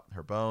hall about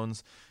her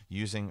bones,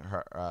 using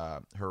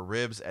her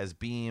ribs as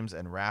beams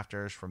and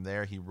rafters. From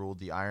there, he ruled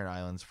the Iron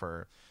Islands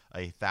for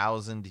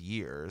 1,000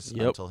 years,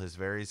 until his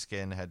very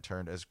skin had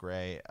turned as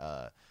gray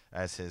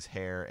as his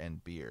hair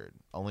and beard.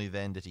 Only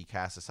then did he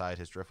cast aside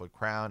his driftwood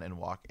crown and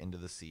walk into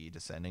the sea,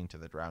 descending to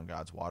the drowned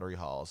god's watery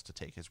halls to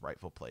take his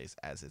rightful place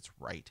as its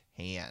right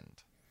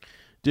hand.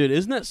 Dude,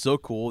 isn't that so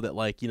cool that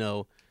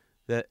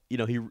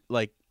he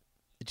like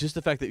just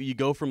the fact that you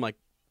go from like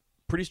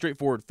pretty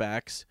straightforward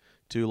facts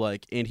to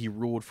like and he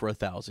ruled for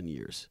 1,000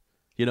 years.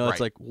 It's Right.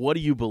 like, what do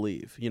you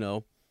believe?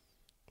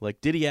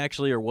 Like, did he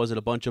actually, or was it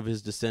a bunch of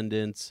his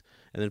descendants?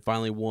 And then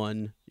finally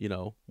one,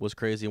 was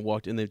crazy and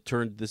walked, and they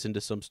turned this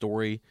into some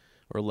story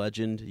or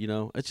legend.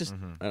 It's just,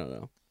 I don't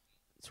know.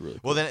 It's really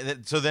cool. Well,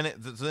 then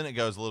it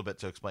goes a little bit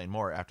to explain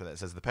more after that. It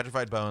says the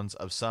petrified bones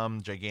of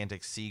some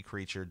gigantic sea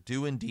creature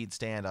do indeed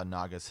stand on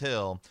Naga's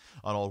Hill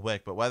on Old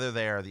Wick, but whether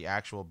they are the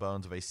actual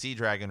bones of a sea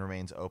dragon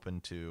remains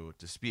open to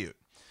dispute.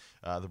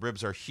 The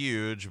ribs are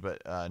huge,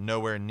 but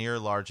nowhere near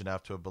large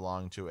enough to have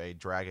belonged to a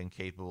dragon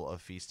capable of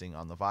feasting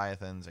on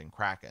leviathans and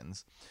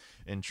krakens.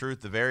 In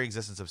truth, the very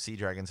existence of sea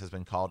dragons has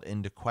been called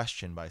into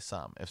question by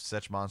some. If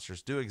such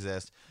monsters do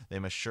exist, they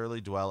must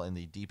surely dwell in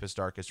the deepest,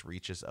 darkest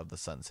reaches of the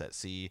Sunset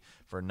Sea,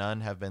 for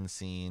none have been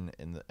seen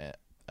in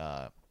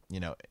the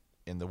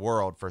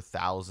world for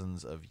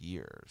thousands of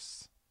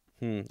years.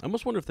 I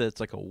almost wonder if that's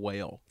like a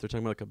whale. They're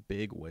talking about like a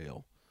big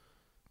whale.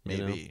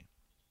 Maybe.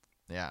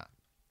 Yeah.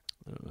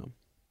 I don't know.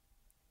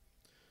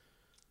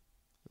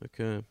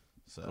 Okay.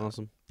 So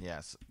Awesome.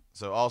 yes.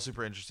 So all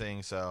super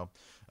interesting. So,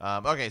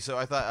 okay. So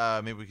I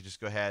thought maybe we could just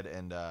go ahead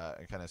and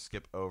kind of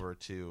skip over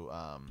to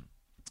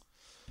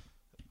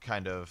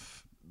kind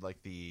of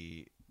like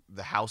the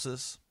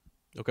houses.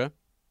 Okay.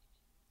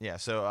 Yeah.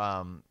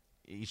 So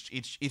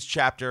each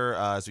chapter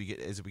as we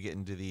get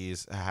into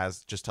these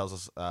tells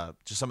us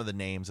just some of the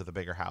names of the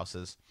bigger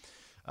houses.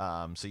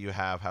 So you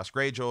have House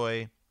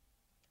Greyjoy.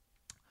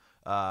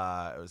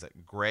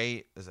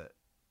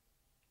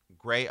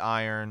 Grey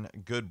Iron,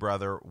 Good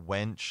Brother,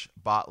 Wench,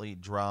 Botley,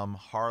 Drum,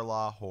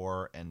 Harlaw,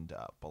 Hoare, and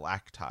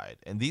Blacktide.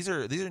 And these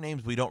are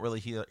names we don't really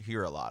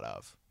hear a lot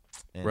of,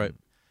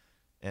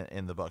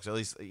 in the books. At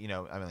least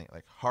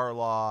like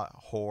Harlaw,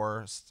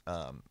 Hoare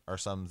are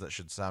some that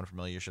should sound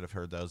familiar. You should have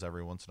heard those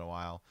every once in a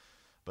while.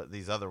 But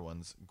these other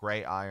ones,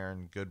 Grey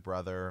Iron, Good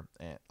Brother,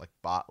 and like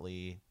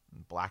Botley,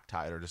 and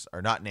Blacktide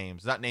are not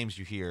names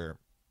you hear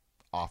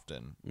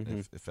often,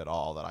 if at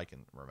all, that I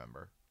can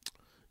remember.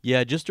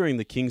 Yeah, just during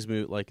the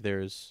Kingsmoot, like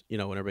there's, when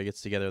everybody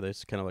gets together,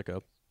 there's kind of like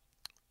a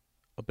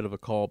bit of a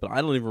call, but I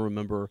don't even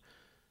remember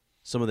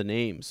some of the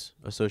names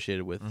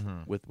associated with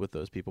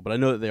those people. But I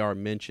know that they are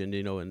mentioned,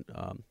 and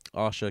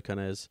Asha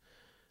kind of is,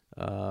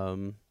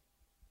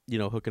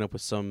 hooking up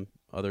with some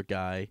other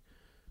guy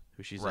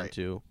who she's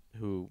into,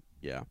 who,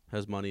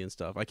 has money and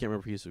stuff. I can't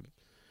remember if he's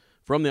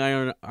from the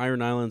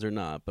Iron Islands or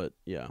not, but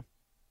yeah.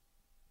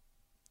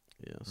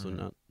 Yeah,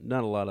 so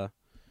not a lot of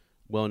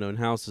well-known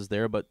houses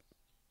there, but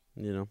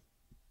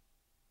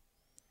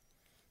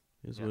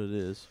is what it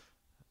is.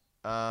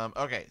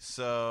 Okay,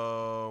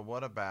 so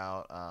what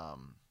about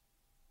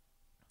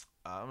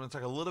I'm going to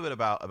talk a little bit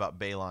about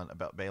Balon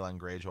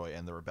Greyjoy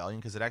and the rebellion,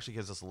 because it actually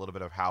gives us a little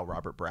bit of how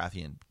Robert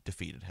Baratheon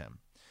defeated him.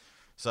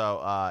 So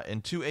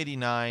in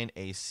 289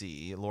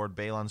 AC, Lord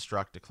Balon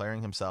struck,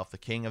 declaring himself the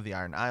king of the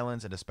Iron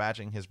Islands and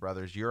dispatching his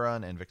brothers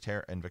Euron and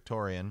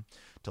Victorian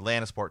to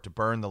Lannisport to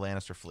burn the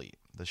Lannister fleet.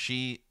 The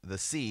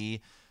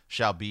sea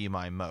shall be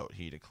my moat,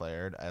 he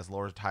declared, as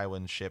Lord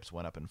Tywin's ships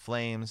went up in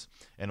flames,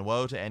 and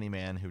woe to any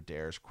man who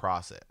dares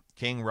cross it.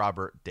 King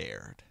Robert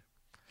dared.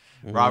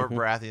 Robert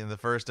Baratheon, the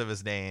first of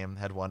his name,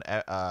 had won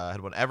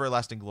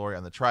everlasting glory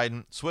on the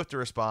Trident. Swift to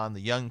respond,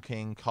 the young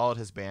king called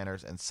his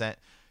banners and sent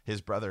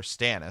his brother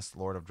Stannis,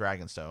 Lord of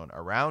Dragonstone,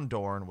 around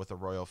Dorne with a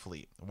royal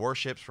fleet.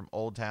 Warships from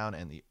Oldtown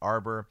and the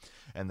Arbor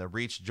and the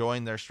Reach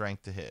joined their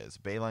strength to his.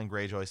 Balon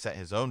Greyjoy sent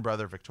his own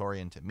brother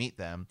Victorian to meet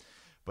them,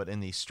 but in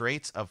the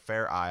Straits of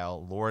Fair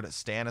Isle, Lord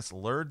Stannis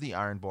lured the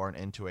Ironborn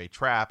into a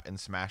trap and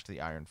smashed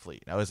the Iron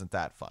Fleet. Now, isn't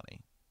that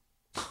funny?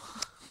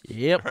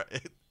 Yep.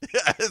 Right?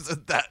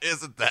 Isn't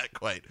that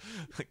quite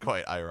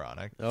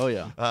ironic? Oh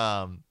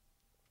yeah.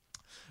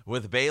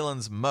 With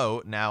Balon's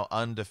moat now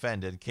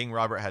undefended, King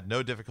Robert had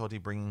no difficulty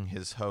bringing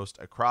his host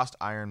across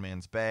Iron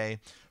Man's Bay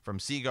from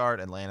Seaguard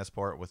and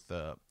Lannisport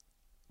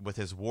with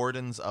his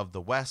wardens of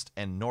the west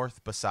and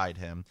north beside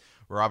him.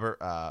 Robert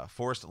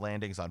forced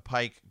landings on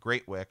Pike,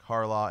 Great Wick,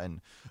 Harlaw, and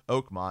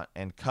Oakmont,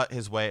 and cut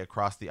his way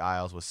across the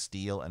Isles with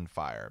steel and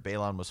fire.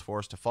 Balon was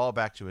forced to fall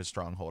back to his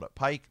stronghold at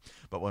Pike,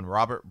 but when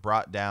Robert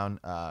brought down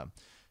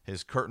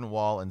his curtain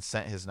wall and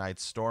sent his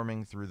knights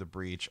storming through the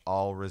breach,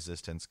 all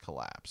resistance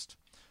collapsed.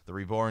 The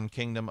reborn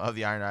kingdom of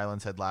the Iron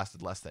Islands had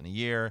lasted less than a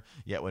year,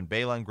 yet when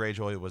Balon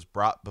Greyjoy was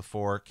brought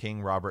before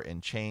King Robert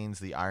in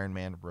chains, the Iron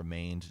Man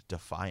remained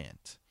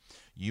defiant.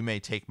 "You may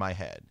take my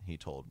head," he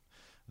told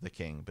the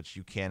king, "but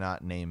you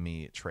cannot name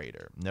me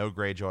traitor. No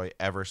Greyjoy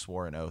ever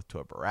swore an oath to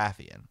a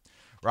Baratheon."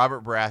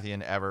 Robert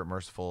Baratheon, ever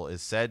merciful,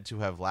 is said to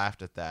have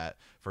laughed at that,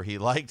 for he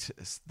liked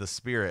the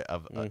spirit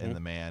of in the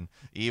man,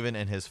 even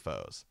in his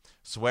foes.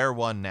 "Swear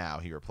one now,"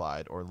 he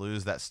replied, "or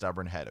lose that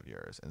stubborn head of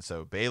yours." And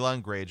so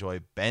Balon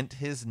Greyjoy bent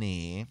his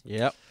knee.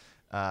 Yep.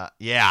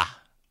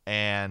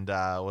 And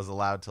was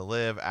allowed to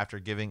live after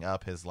giving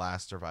up his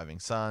last surviving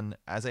son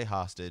as a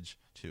hostage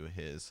to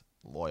his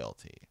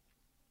loyalty.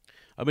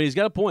 I mean, he's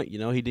got a point.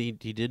 He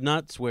did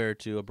not swear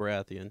to a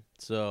Baratheon,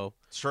 so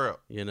It's true.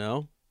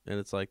 and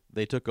it's like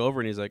they took over,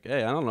 and he's like,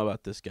 "Hey, I don't know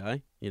about this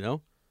guy. You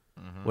know,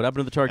 Mhm. what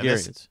happened to the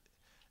Targaryens?"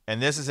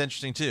 And this is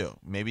interesting too.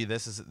 Maybe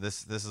this is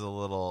a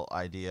little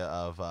idea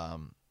of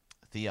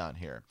Theon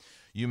here.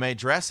 You may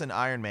dress an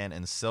Iron Man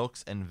in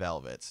silks and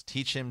velvets,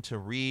 teach him to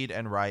read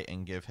and write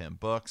and give him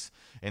books,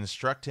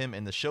 instruct him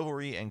in the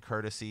chivalry and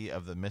courtesy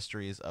of the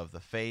mysteries of the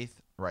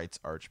faith, writes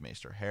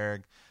Archmaester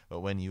Herrig.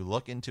 But when you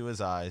look into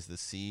his eyes, the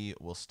sea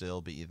will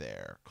still be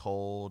there,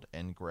 cold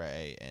and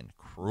gray and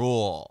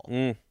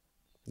cruel.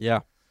 Yeah.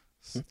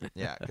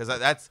 Yeah, because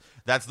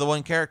that's the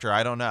one character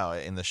I don't know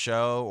in the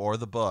show or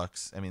the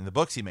books. I mean, the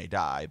books he may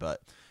die,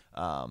 but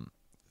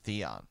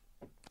Theon,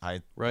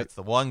 that's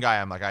the one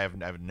guy I'm like I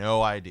have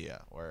no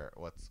idea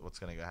what's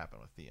going to happen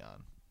with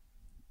Theon.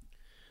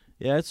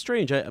 Yeah, it's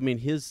strange. I mean,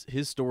 his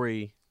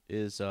story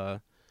is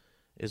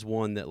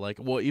one that, like,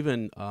 well,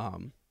 even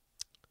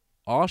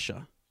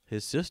Asha,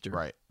 his sister,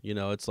 right? You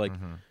know, it's like,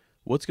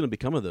 what's going to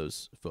become of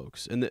those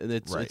folks? And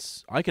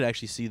it's I could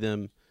actually see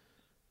them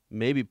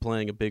maybe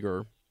playing a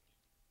bigger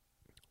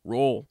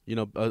role, you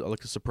know,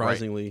 like a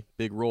surprisingly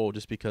big role,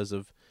 just because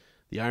of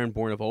the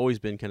Ironborn have always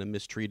been kind of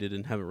mistreated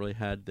and haven't really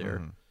had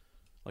their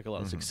like a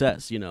lot of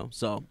success, you know.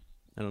 So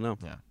I don't know.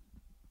 Yeah.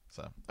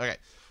 So okay,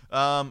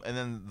 and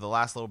then the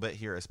last little bit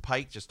here is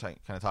Pike, just kind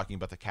of talking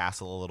about the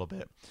castle a little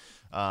bit.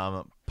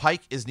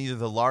 Pike is neither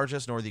the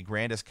largest nor the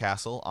grandest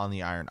castle on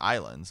the Iron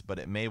Islands, but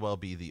it may well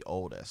be the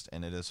oldest,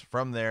 and it is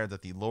from there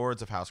that the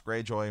lords of House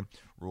Greyjoy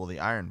rule the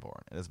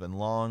Ironborn.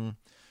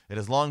 It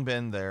has long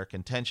been their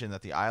contention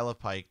that the Isle of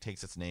Pike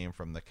takes its name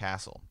from the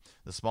castle.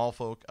 The small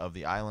folk of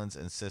the islands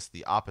insist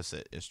the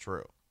opposite is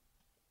true.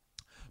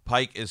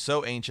 Pike is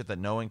so ancient that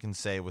no one can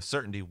say with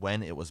certainty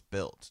when it was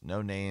built.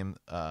 Nor name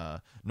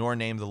the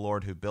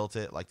lord who built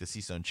it. Like the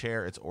Seastone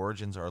Chair, its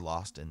origins are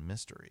lost in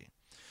mystery.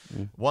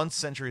 Once,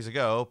 centuries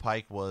ago,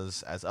 Pike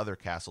was, as other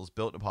castles,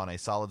 built upon a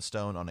solid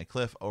stone on a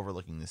cliff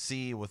overlooking the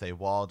sea, with a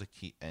wall to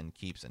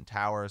keeps and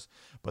towers.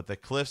 But the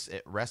cliffs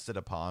it rested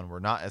upon were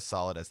not as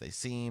solid as they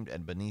seemed,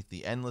 and beneath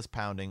the endless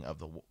pounding of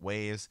the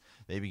waves,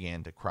 they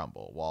began to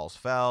crumble. Walls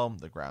fell,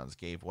 the grounds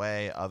gave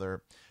way,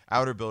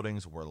 outer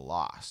buildings were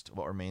lost.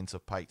 What remains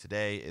of Pike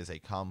today is a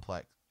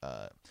complex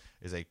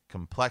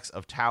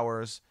of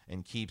towers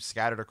and keeps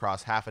scattered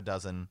across half a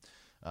dozen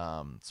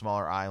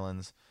smaller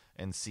islands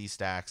and sea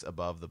stacks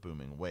above the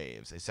booming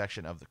waves. A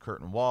section of the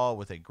curtain wall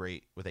with a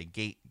great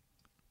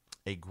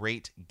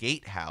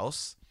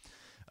gatehouse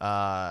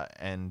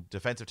and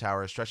defensive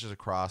tower stretches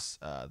across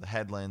the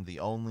headland. The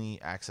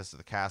only access to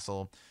the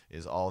castle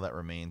is all that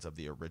remains of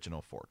the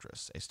original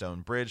fortress. A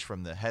stone bridge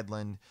from the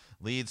headland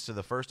leads to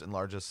the first and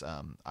largest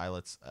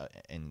islets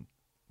and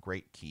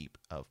great keep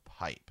of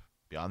Pike.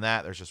 Beyond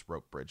that, there's just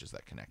rope bridges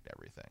that connect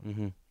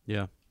everything.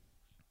 Yeah.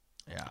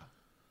 Yeah.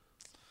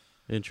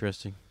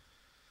 Interesting.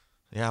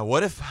 Yeah,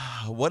 what if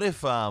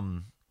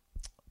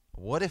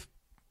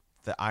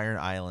the Iron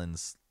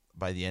Islands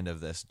by the end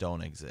of this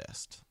don't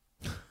exist?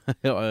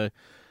 I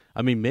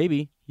mean,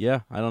 maybe.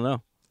 Yeah, I don't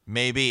know.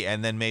 Maybe,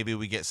 and then maybe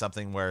we get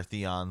something where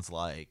Theon's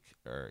like,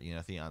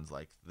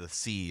 the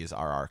seas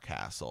are our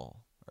castle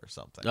or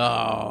something.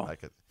 Oh,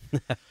 like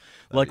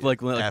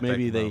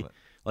maybe moment.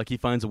 like he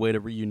finds a way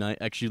to reunite,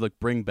 actually, like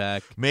bring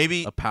back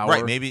maybe a power.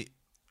 Right, maybe.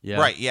 Yeah.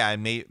 Right, yeah,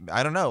 and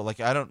I don't know.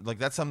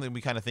 That's something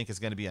we kind of think is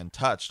going to be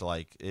untouched.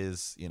 Like,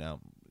 is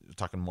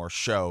talking more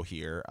show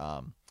here,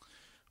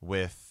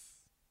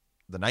 with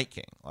the Night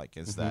King. Like,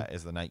 is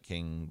the Night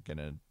King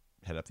gonna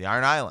head up the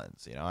Iron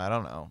Islands? I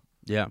don't know.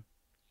 Yeah.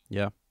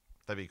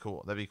 That'd be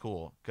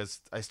cool.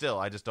 Because I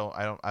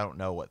don't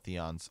know what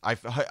Theon's. I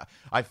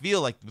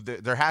feel like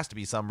there has to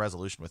be some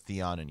resolution with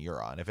Theon and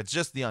Euron. If it's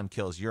just Theon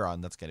kills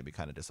Euron, that's going to be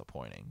kind of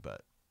disappointing.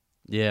 But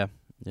yeah,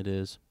 it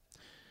is.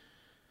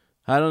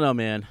 I don't know,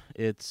 man.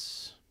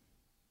 It's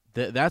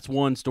that's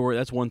one story.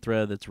 That's one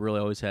thread that's really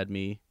always had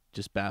me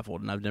just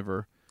baffled, and I've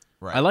never.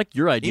 Right. I like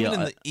your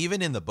idea.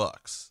 Even in the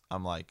books,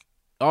 I'm like.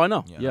 Oh, I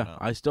know. Yeah,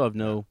 I still have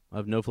no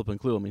flipping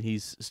clue. I mean,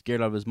 he's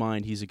scared out of his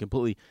mind. He's a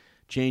completely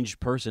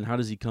changed person. How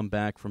does he come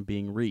back from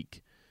being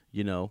Reek?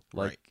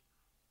 What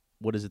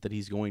is it that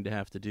he's going to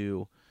have to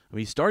do? I mean,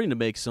 he's starting to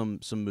make some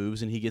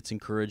moves, and he gets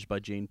encouraged by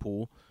Jane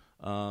Poole.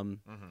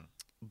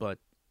 But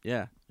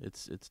yeah,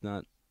 it's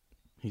not.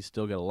 He's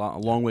still got a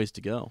long ways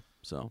to go.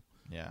 So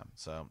yeah.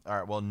 So all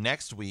right. Well,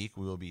 next week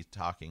we will be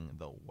talking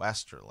the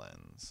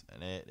Westerlands,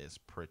 and it is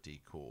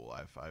pretty cool.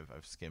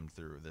 I've skimmed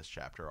through this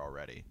chapter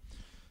already.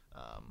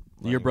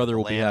 Your brother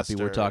will be happy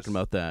we're talking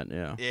about that.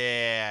 Yeah.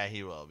 Yeah,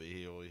 he will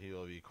be. He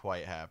will be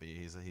quite happy.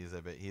 He's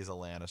a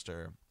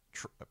Lannister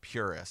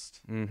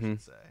purist, I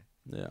should say.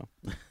 Yeah.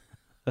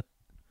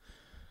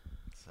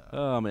 So.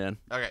 Oh man.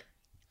 Okay.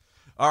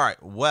 All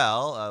right.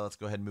 Well, let's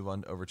go ahead and move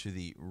on over to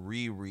the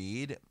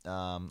reread.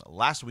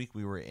 Last week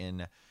we were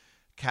in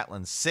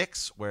Catelyn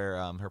 6, where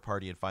her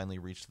party had finally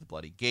reached the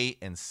Bloody Gate,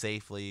 and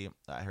safely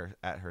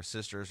at her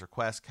sister's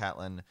request,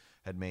 Catelyn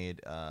had made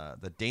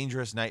the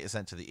dangerous night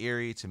ascent to the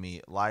Eyrie to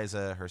meet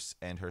Lysa,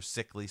 her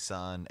sickly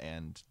son,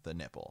 and the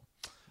Nipple.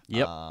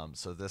 Yep.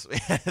 So this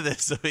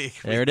week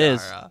there it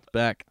is.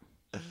 Back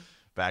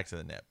to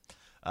the Nip.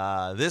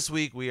 This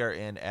week we are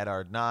in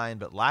Eddard 9,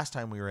 but last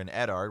time we were in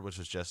Eddard, which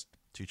was just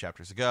 2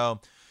 chapters ago,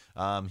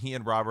 he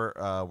and Robert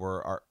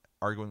were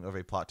arguing over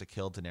a plot to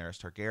kill Daenerys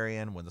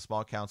Targaryen when the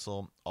Small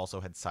Council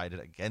also had sided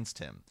against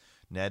him.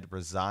 Ned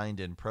resigned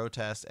in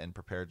protest and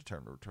prepared to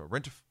turn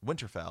to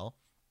Winterfell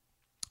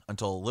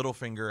until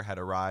Littlefinger had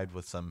arrived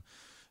with some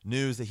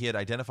news that he had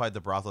identified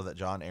the brothel that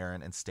Jon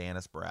Arryn and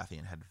Stannis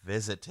Baratheon had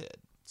visited.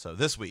 So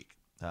this week,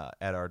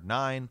 Eddard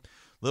 9,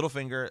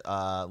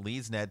 Littlefinger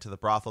leads Ned to the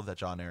brothel that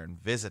Jon Arryn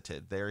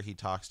visited. There he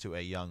talks to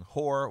a young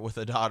whore with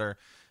a daughter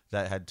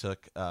that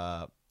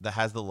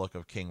has the look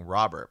of King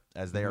Robert.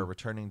 As they are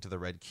returning to the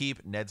Red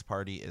Keep, Ned's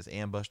party is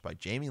ambushed by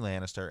Jaime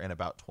Lannister and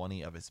about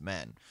 20 of his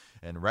men.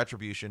 In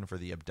retribution for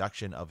the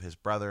abduction of his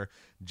brother,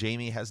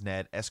 Jaime has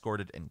Ned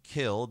escorted and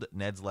killed.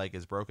 Ned's leg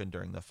is broken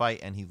during the fight,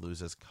 and he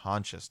loses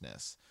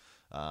consciousness.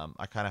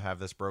 I kind of have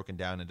this broken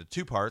down into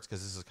 2 parts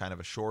because this is kind of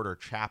a shorter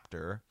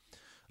chapter.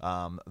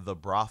 The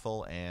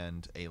brothel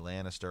and a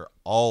Lannister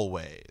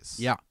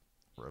always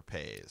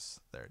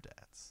repays their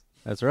debts.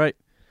 That's right.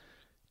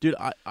 Dude,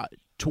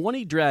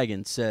 20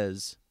 Dragon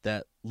says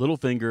that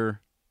Littlefinger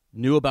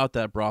knew about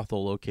that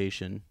brothel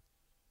location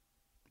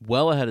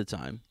well ahead of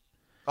time.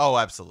 Oh,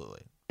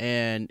 absolutely.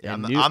 And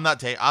I'm knew,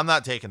 not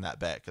taking that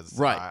bet because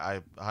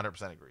I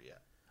 100% agree. Yeah,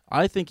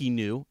 I think he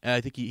knew, and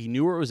I think he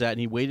knew where it was at, and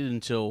he waited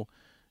until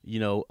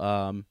Jaime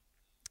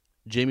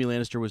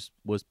Lannister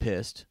was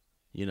pissed,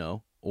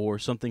 or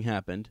something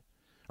happened.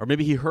 Or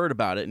maybe he heard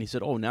about it and he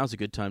said, "Oh, now's a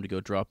good time to go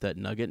drop that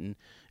nugget." And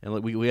I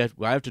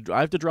have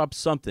to drop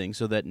something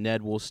so that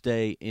Ned will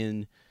stay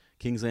in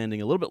King's Landing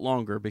a little bit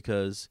longer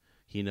because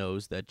he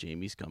knows that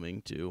Jaime's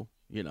coming to,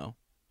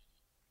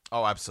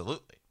 Oh,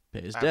 absolutely.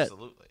 Pay his debt.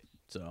 Absolutely.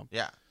 So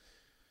yeah,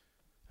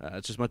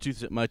 it's just my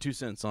 2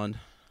 cents on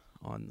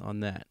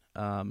that.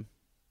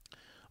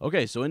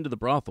 Okay, so into the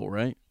brothel,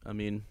 right? I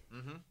mean,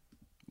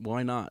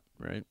 why not,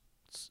 right?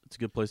 It's a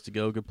good place to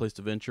go, good place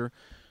to venture.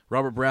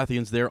 Robert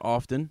Baratheon's there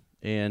often.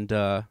 And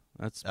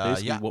that's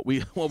basically what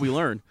we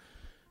learn,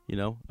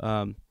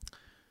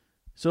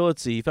 So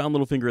let's see. He found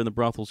Littlefinger in the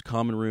brothel's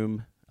common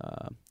room,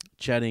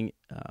 chatting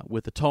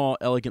with a tall,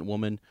 elegant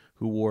woman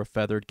who wore a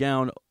feathered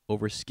gown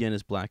over skin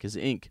as black as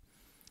ink.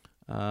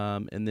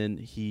 And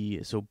then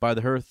by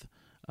the hearth,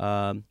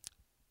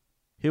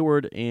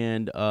 Hayward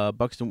and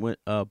Buxton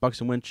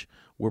Winch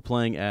were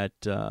playing at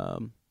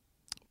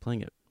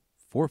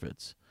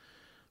forfeits.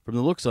 From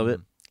the looks of it,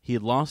 he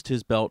had lost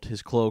his belt,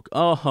 his cloak.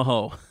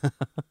 Oh,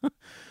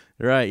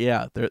 right,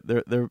 yeah.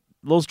 They're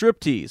little strip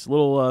tease,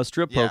 little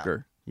strip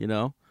poker,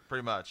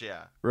 Pretty much,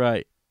 yeah.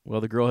 Right. Well,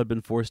 the girl had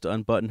been forced to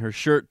unbutton her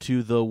shirt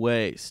to the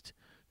waist.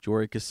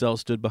 Jory Cassell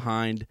stood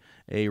behind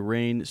a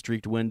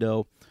rain-streaked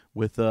window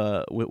with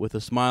a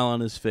smile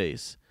on his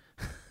face.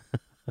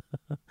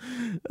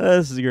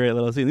 This is a great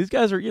little scene. These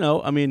guys are,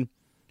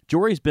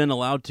 Jory's been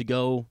allowed to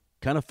go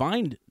kind of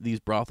find these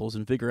brothels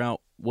and figure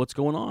out what's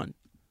going on.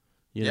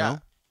 You know?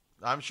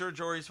 I'm sure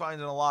Jory's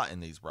finding a lot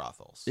in these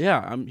brothels.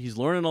 Yeah, he's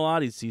learning a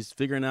lot. He's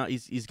figuring out.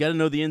 He's got to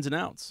know the ins and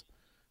outs.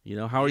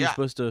 How are you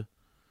supposed to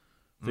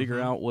figure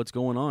out what's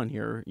going on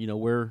here?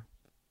 Where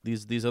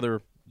these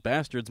other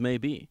bastards may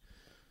be.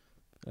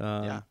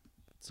 So,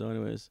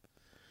 anyways,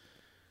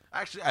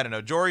 actually, I don't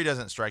know. Jory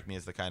doesn't strike me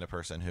as the kind of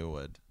person who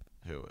would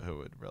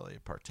really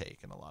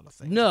partake in a lot of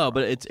things. No,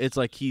 but it's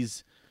like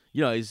he's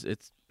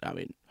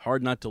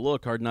hard not to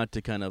look, hard not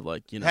to kind of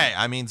Hey,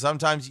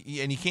 sometimes,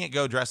 and you can't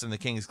go dressed in the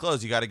king's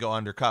clothes. You got to go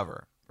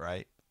undercover,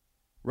 right?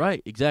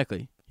 Right,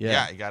 exactly.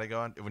 Yeah, you got to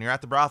go when you're at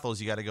the brothels.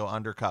 You got to go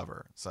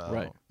undercover. So,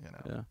 right.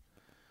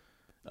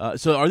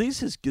 So are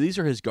these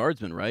are his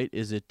guardsmen, right?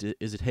 Is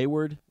it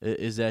Hayward?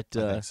 Is that?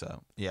 I think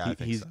so. Yeah, I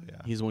think so.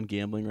 Yeah, he's the one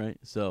gambling, right?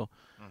 So,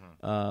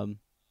 and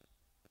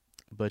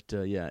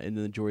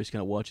then Jory's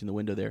kind of watching the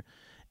window there,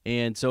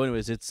 and so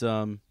anyways, it's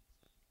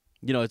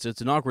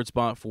it's an awkward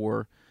spot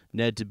for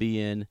Ned to be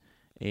in,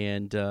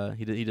 and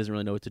he doesn't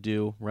really know what to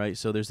do, right?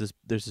 So there's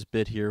this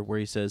bit here where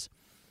he says,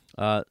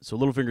 so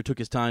Littlefinger took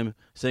his time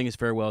saying his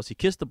farewells. He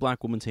kissed the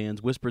black woman's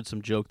hands, whispered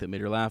some joke that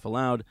made her laugh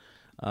aloud,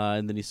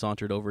 and then he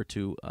sauntered over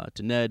to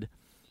Ned.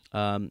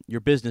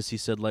 Your business, he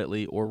said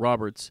lightly, or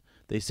Robert's.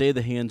 They say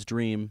the hand's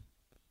dream.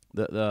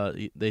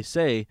 They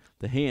say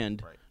the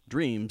hand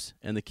dreams,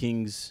 and the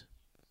king's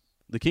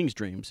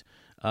dreams.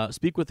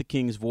 Speak with the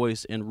king's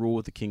voice and rule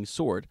with the king's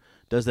sword.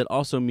 Does that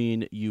also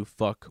mean you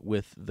fuck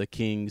with the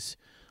king's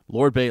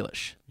Lord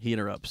Baelish? He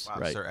interrupts. Wow,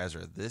 right, Sir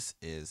Ezra, this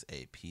is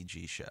a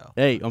PG show.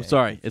 Hey, okay? I'm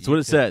sorry. It's what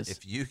it says.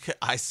 If you could,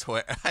 I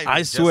swear.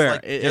 I swear.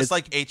 Just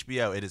like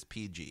HBO, it is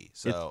PG.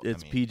 So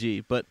it's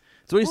PG. But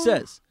it's what he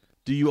says.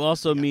 Do you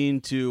also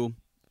mean to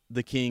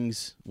the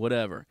king's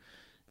whatever?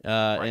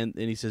 And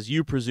he says,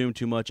 you presume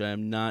too much. I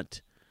am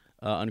not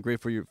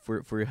ungrateful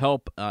for your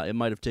help. It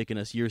might have taken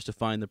us years to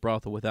find the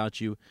brothel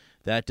without you.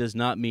 That does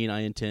not mean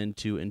I intend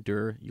to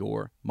endure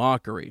your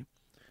mockery.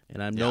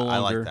 And I'm no longer. I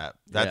like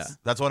that.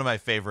 That's one of my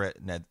favorite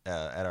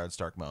Eddard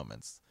Stark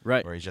moments.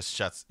 Right. Where he just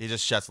shuts a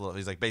little.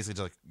 He's like basically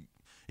just like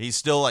he's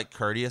still like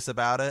courteous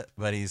about it,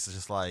 but he's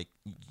just like,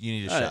 you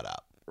need to shut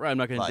up. Right. I'm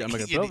not gonna. I'm not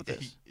gonna go with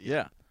this.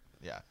 Yeah.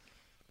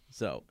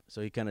 So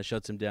he kind of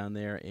shuts him down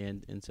there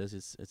and says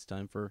it's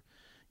time for,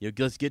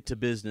 let's get to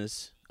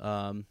business,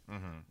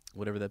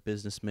 whatever that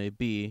business may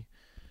be.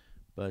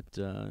 But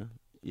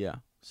yeah,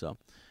 so.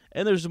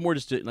 And there's more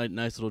just a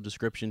nice little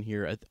description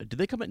here. Did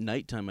they come at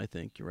nighttime? I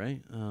think you're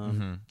right.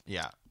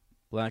 Yeah.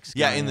 Black sky.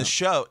 Yeah, in the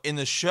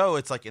show,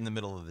 it's like in the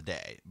middle of the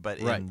day, but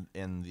in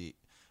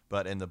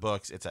the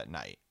books, it's at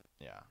night.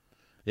 Yeah.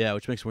 Yeah,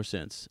 which makes more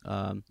sense.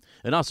 And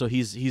also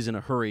he's in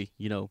a hurry,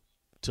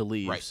 to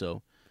leave. Right.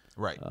 So.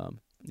 Right.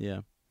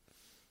 Yeah.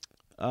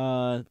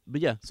 But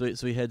yeah, so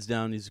he heads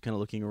down. He's kind of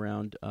looking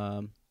around,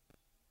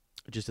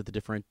 just at the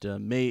different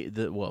maids.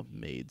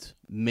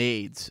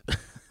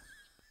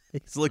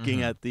 He's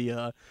looking at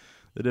the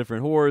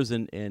different whores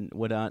and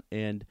whatnot.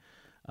 And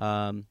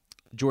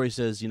Jory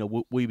says,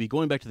 will you be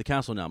going back to the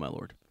castle now, my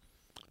lord?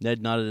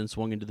 Ned nodded and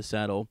swung into the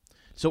saddle.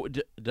 So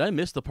did I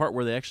miss the part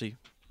where they actually?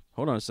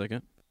 Hold on a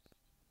second.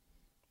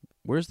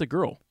 Where's the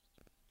girl?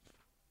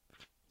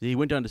 He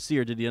went down to see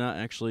her. Did he not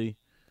actually?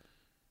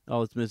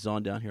 Oh, it's Miss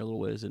on down here a little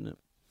ways, isn't it?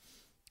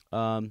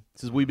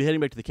 Says we'd be heading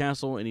back to the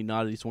castle, and he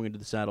nodded. He swung into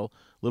the saddle.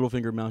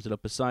 Littlefinger mounted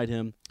up beside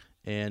him,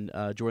 and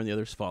Jory and the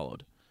others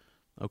followed.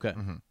 Okay,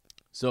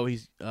 so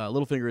he's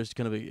Littlefinger is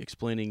kind of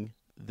explaining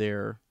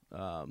their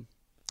the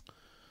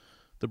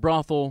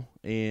brothel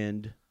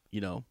and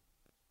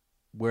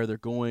where they're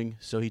going.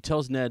 So he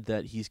tells Ned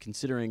that he's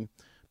considering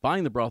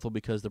buying the brothel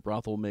because the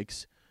brothel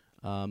makes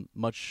a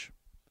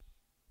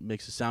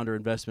sounder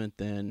investment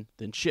than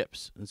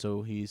ships, and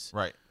so he's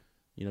right.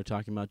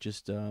 Talking about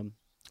just the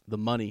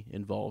money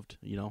involved,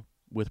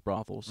 with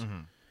brothels.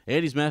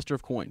 And he's master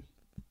of coin,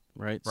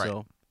 right?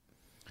 So,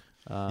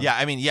 yeah,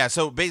 I mean, yeah.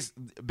 So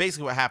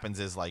basically, what happens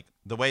is like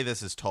the way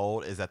this is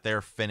told is that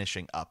they're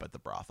finishing up at the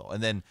brothel,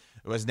 and then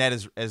as Ned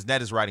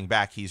is writing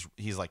back, he's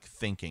like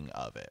thinking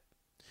of it.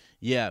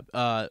 Yeah,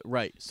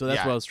 right. So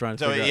that's what I was trying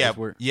to figure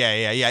out.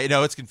 Yeah.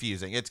 It's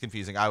confusing. It's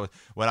confusing. I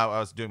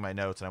was doing my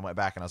notes and I went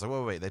back and I was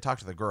like, wait. They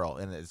talked to the girl,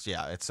 and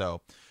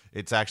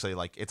it's actually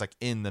like it's like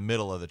in the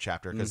middle of the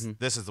chapter because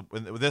this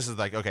is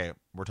like okay,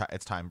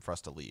 it's time for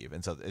us to leave,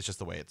 and so it's just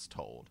the way it's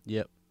told.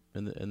 Yep,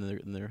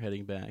 and they're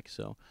heading back.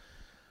 So,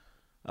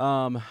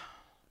 so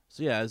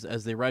yeah,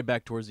 as they ride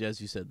back towards as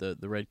you said, the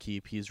Red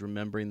Keep, he's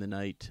remembering the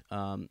night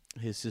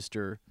his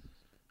sister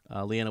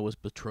Lyanna was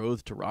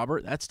betrothed to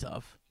Robert. That's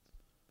tough.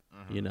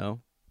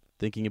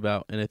 Thinking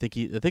about, and I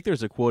think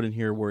there's a quote in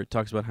here where it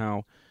talks about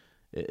how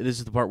this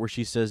is the part where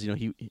she says,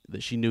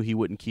 that she knew he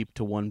wouldn't keep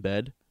to one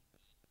bed.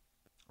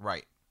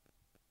 Right.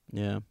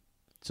 Yeah.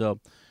 So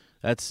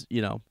that's,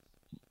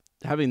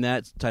 having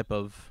that type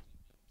of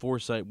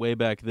foresight way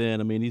back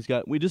then. I mean,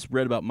 we just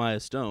read about Maya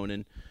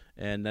Stone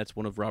and that's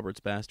one of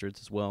Robert's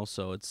bastards as well.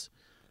 So it's,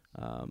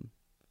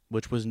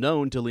 which was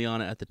known to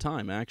Lyanna at the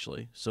time,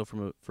 actually. So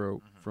from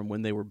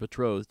when they were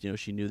betrothed,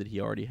 she knew that he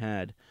already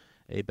had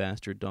a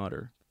bastard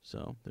daughter.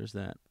 So there's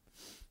that.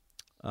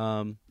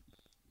 Okay,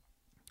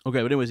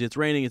 but anyways, it's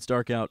raining, it's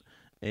dark out,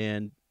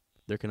 and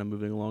they're kind of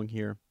moving along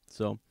here.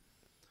 So,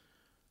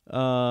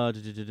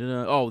 this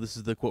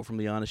is the quote from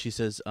Lyanna. She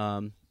says,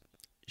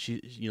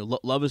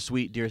 love is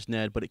sweet, dearest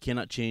Ned, but it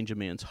cannot change a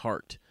man's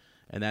heart.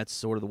 And that's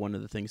sort of one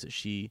of the things that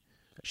she's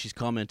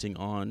commenting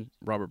on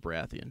Robert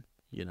Baratheon,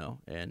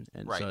 and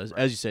right, so right.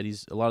 As you said,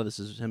 a lot of this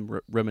is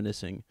him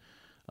reminiscing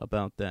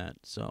about that.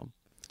 So,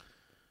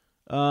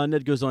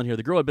 Ned goes on here.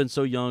 The girl had been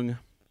so young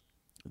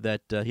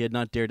that he had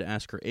not dared to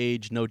ask her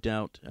age. No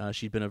doubt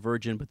she'd been a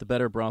virgin, but the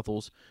better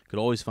brothels could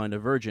always find a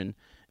virgin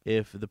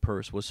if the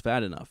purse was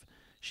fat enough.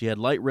 She had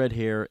light red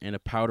hair and a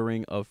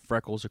powdering of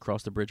freckles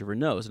across the bridge of her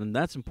nose. And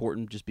that's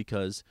important just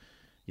because,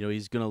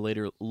 he's going to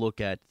later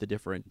look at the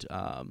different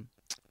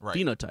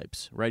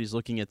phenotypes, right? He's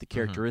looking at the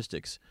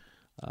characteristics.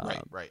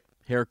 Right.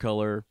 Hair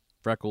color,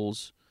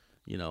 freckles,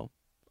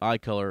 eye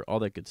color, all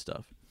that good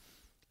stuff.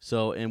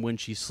 So, and when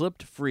she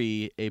slipped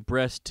free a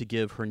breast to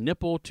give her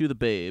nipple to the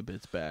babe,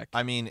 it's back.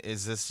 I mean,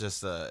 is this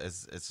just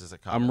it's just a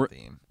common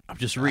theme? I'm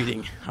just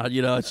reading.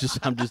 It's just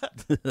I'm just.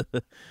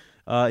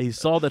 He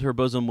saw that her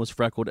bosom was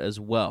freckled as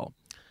well,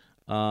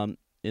 and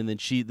then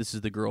this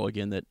is the girl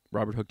again that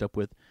Robert hooked up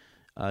with.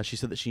 She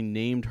said that she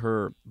named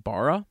her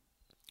Bara,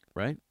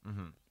 right?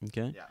 Mm-hmm.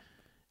 Okay. Yeah.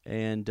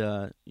 And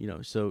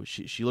so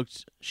she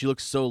looks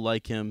so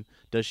like him,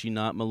 does she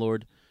not, my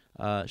lord?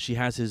 She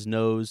has his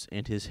nose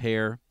and his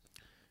hair.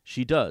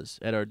 She does.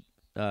 At our,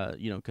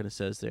 kind of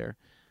says there,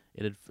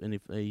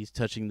 he's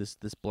touching this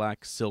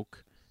black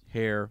silk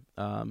hair.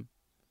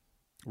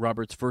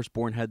 Robert's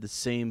firstborn had the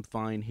same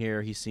fine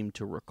hair he seemed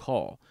to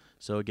recall.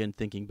 So again,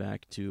 thinking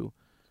back to,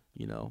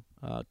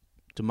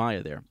 to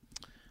Maya there.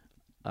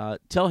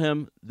 Tell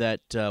him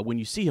that when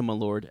you see him, my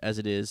lord, as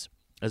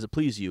it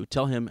please you,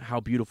 tell him how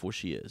beautiful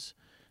she is.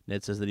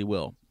 Ned says that he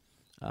will.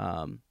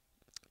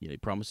 He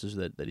promises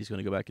that he's going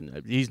to go back,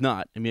 and he's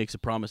not. And he makes a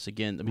promise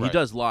again. I mean, He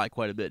does lie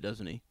quite a bit,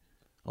 doesn't he?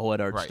 Oh,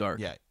 Eddard Stark.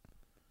 Yeah.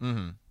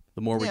 Mm-hmm.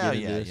 The more we get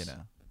into this,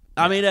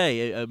 I mean,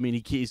 hey,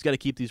 he's got to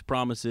keep these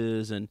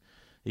promises, and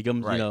he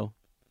comes, I don't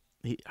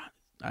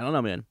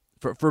know, man.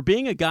 For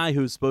being a guy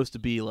who's supposed to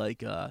be like,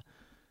 that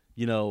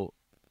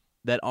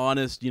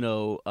honest,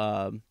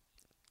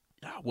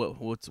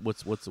 what's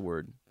the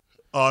word?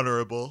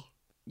 Honorable.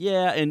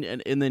 Yeah,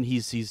 and then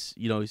he's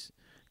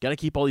got to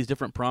keep all these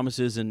different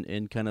promises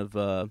and kind of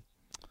I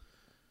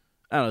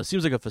don't know. It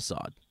seems like a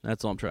facade.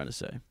 That's all I'm trying to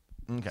say.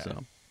 Okay.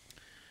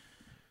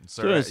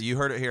 So you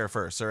heard it here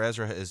first. Sir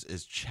Ezra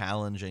is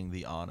challenging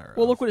the honor.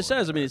 Well, look what it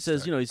says. I mean, it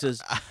says,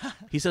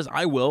 he says,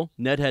 "I will."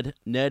 Ned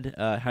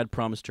had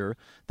promised her.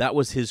 That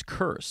was his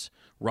curse.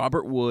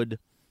 Robert would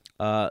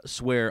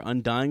swear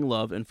undying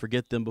love and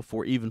forget them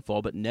before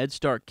evenfall, but Ned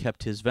Stark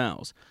kept his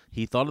vows.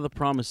 He thought of the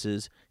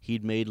promises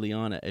he'd made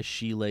Lyanna as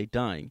she lay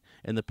dying,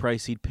 and the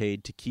price he'd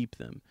paid to keep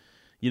them.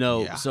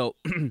 So.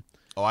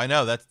 Oh, I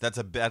know.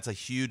 That's a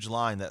huge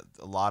line that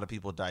a lot of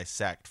people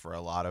dissect for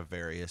a lot of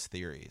various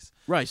theories.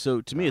 Right.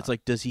 So to me, it's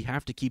like, does he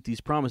have to keep these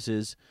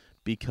promises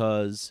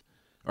does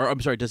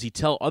he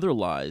tell other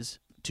lies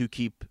to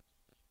keep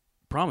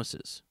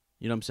promises?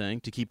 You know what I'm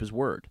saying? To keep his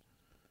word.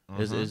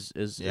 Is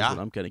what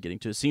I'm kind of getting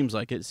to. It seems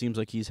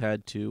like he's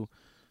had to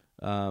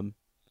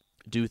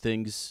do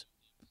things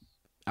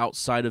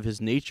outside of his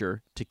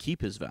nature to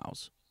keep his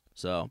vows.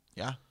 So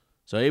yeah.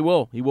 So he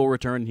will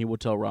return and he will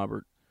tell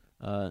Robert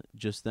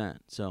just that.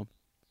 So,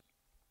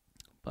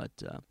 but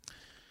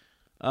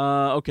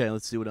okay,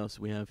 let's see what else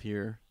we have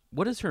here.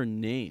 What is her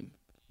name?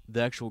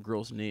 The actual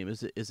girl's name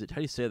is it? How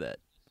do you say that?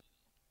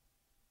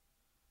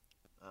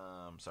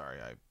 Sorry,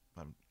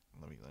 let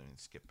me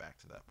skip back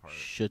to that part.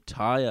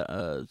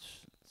 Shataya,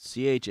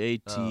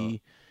 CHAT.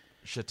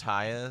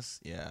 Shataya's,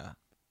 yeah.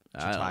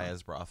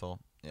 Shataya's brothel,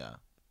 yeah.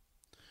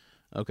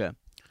 Okay.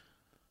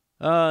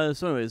 So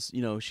anyways,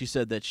 she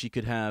said that she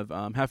could have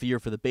half a year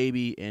for the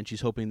baby, and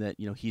she's hoping that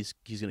he's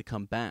going to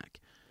come back.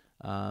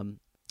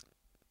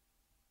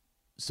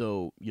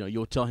 So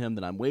you'll tell him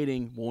that I'm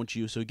waiting, won't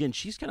you? So again,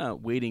 she's kind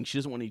of waiting. She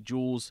doesn't want any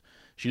jewels.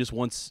 She just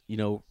wants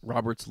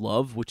Robert's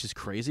love, which is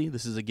crazy.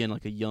 This is again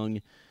like a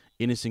young,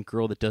 innocent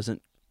girl that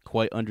doesn't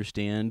quite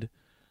understand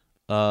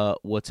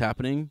what's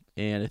happening,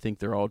 and I think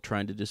they're all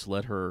trying to just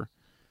let her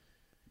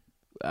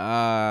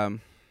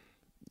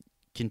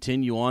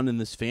continue on in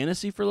this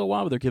fantasy for a little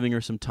while. But they're giving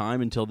her some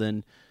time until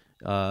then,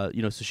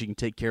 so she can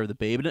take care of the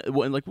baby.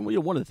 And like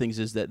one of the things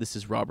is that this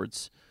is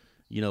Robert's,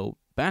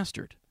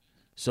 bastard.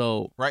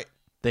 So right.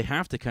 They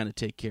have to kind of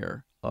take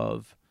care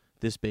of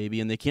this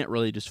baby, and they can't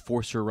really just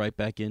force her right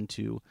back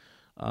into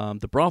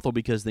the brothel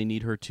because they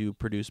need her to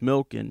produce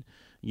milk and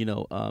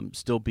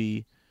still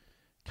be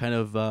kind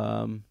of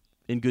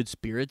in good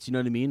spirits. You know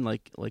what I mean?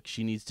 Like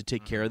she needs to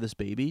take care of this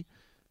baby.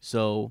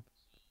 So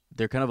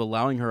they're kind of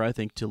allowing her, I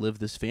think, to live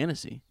this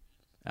fantasy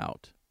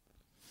out.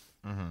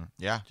 Mm-hmm.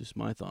 Yeah. Just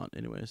my thought,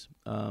 anyways.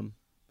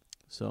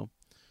 So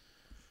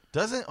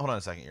hold on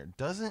a second here.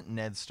 Doesn't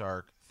Ned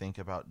Stark think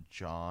about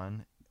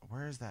Jon?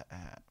 Where is that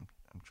at?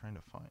 I'm trying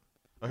to find.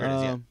 Oh, here it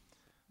is. Yeah.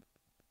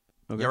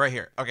 Okay. Yeah, right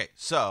here. Okay,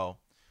 so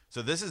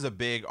this is a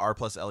big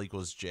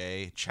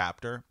R+L=J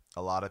chapter.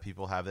 A lot of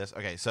people have this.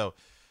 Okay, so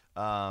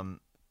Jon,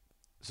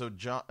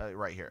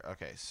 right here.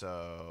 Okay,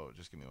 so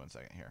just give me 1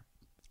 second here.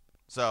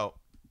 So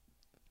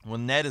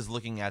when Ned is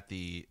looking at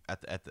the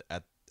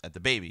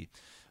baby,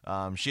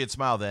 she had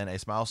smiled then, a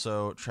smile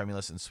so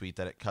tremulous and sweet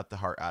that it cut the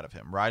heart out of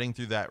him. Riding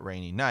through that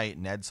rainy night,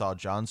 Ned saw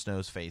Jon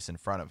Snow's face in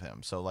front of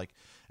him, so like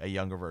a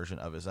younger version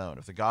of his own.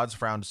 If the gods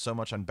frowned so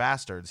much on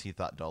bastards, he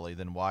thought dully,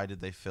 then why did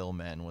they fill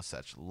men with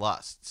such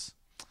lusts?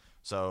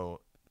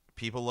 So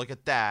people look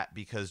at that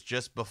because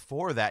just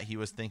before that, he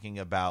was thinking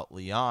about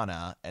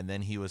Lyanna, and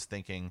then he was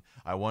thinking,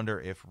 I wonder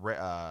if,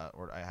 I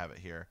have it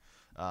here.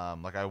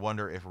 I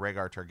wonder if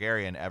Rhaegar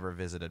Targaryen ever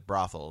visited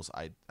brothels.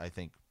 I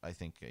think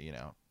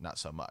not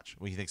so much.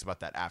 Well, he thinks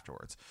about that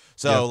afterwards.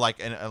 So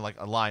yeah.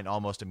 A line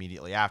almost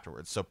immediately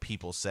afterwards. So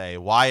people say,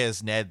 why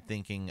is Ned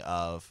thinking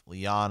of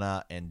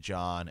Lyanna and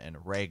Jon and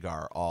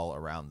Rhaegar all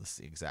around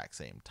the exact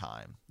same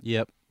time?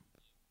 Yep.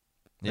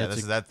 Yeah, this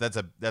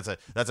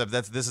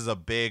is a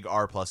big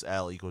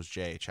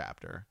R+L=J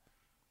chapter.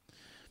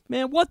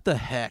 Man, what the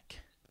heck?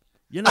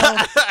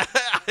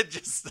 I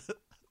just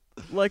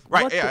like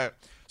right. Yeah.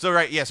 So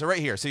right here.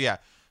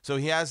 So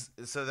he has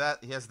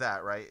that,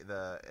 right?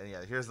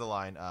 Here's the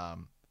line.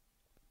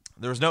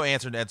 There was no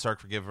answer to Ned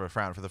Stark forgive or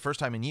frown. For the first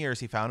time in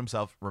years, he found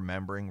himself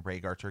remembering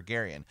Rhaegar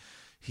Targaryen.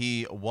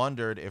 He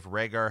wondered if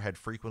Rhaegar had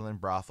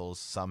frequented brothels.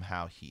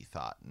 Somehow he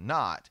thought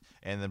not.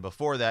 And then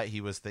before that,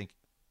 he was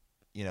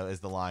is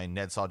the line,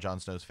 Ned saw Jon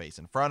Snow's face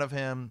in front of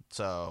him.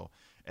 So,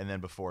 and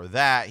then before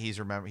that, he's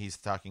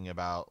talking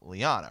about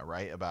Lyanna,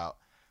 right? About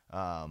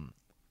like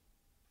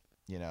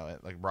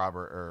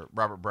Robert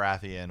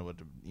Baratheon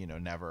would,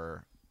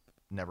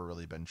 never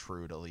really been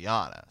true to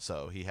Lyanna.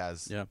 So he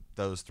has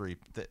those three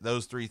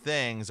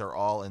things are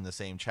all in the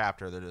same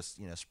chapter. They're just,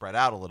 spread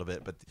out a little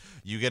bit, but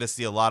you get to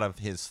see a lot of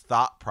his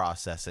thought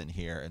process in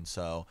here. And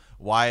so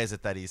why is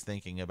it that he's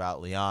thinking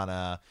about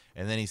Lyanna,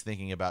 and then he's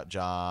thinking about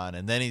Jon,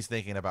 and then he's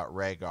thinking about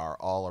Rhaegar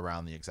all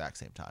around the exact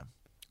same time?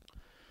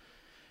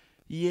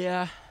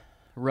 Yeah,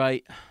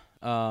 right.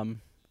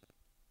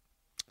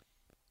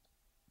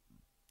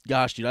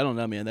 Gosh, dude, I don't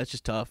know, man. That's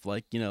just tough.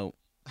 Like,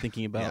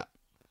 thinking about.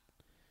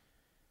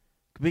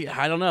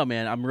 I don't know,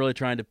 man. I'm really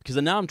trying to, because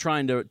now I'm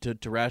trying to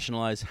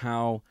rationalize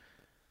how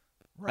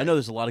I know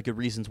there's a lot of good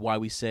reasons why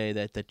we say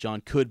that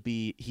Jon could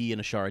be he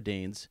and Ashara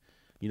Dane's,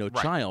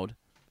 child,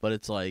 but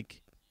it's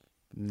like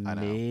I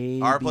know.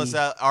 maybe R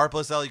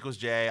plus L equals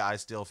J. I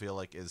still feel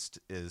like is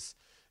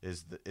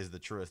the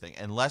truest thing,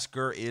 unless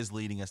Gur is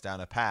leading us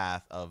down a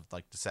path of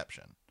like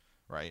deception,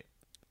 right?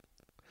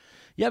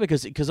 Yeah,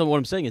 because what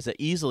I'm saying is that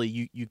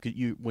easily you could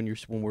when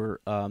we're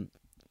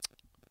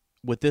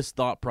with this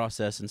thought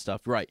process and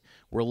stuff, right?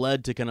 We're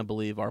led to kind of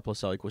believe R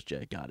plus L equals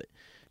J. Got it.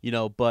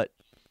 But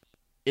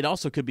it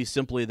also could be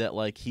simply that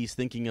like he's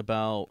thinking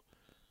about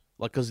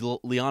like because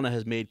Lyanna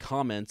has made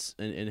comments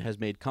and has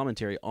made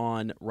commentary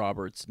on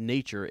Robert's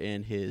nature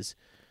and his,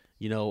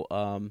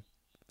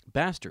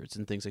 bastards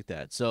and things like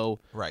that. So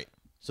right.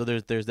 So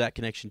there's that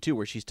connection too,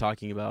 where she's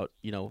talking about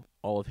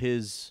all of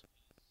his,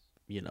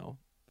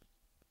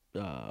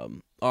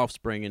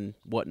 offspring and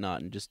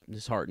whatnot, and just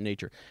his heart and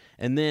nature.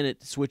 And then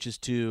it switches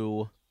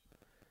to,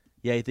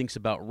 he thinks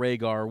about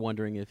Rhaegar,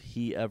 wondering if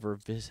he ever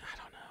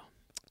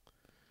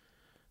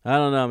I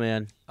don't know,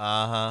 man.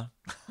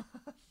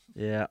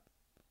 Yeah,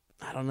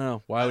 I don't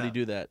know. Why would he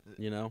do that? I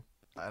know.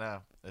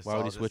 Why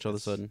would he switch all of a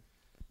sudden?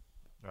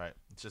 Right.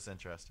 It's just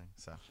interesting.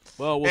 So.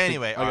 Well,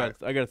 anyway, I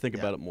got to think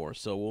about it more.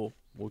 So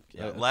we'll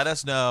let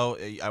us know.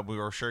 We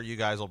were sure you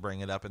guys will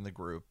bring it up in the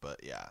group,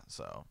 but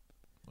so.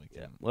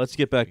 Let's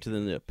get back to the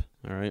nip.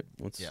 All right.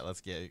 Let's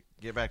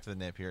get back to the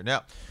nip here.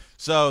 Now,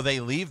 so they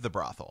leave the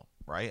brothel,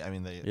 right? I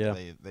mean, they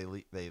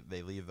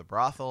leave the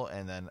brothel,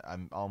 and then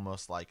I'm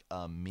almost like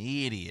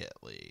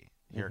immediately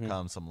here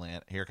come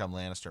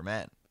Lannister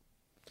men.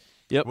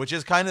 Yep. Which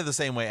is kind of the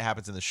same way it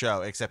happens in the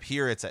show, except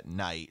here it's at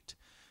night,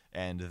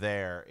 and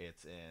there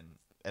it's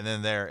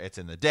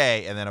in the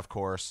day, and then of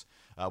course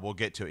we'll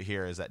get to it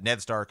here is that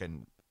Ned Stark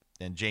and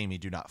Jaime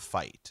do not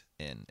fight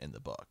in the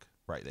book.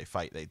 Right,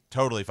 they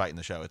totally fight in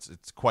the show.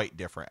 It's quite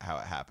different how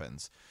it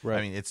happens. Right.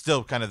 I mean, it's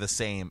still kind of the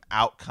same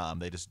outcome.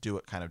 They just do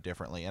it kind of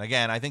differently. And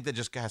again, I think that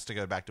just has to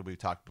go back to what we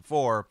talked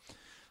before.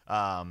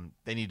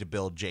 They need to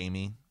build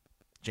Jaime's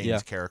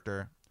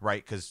character,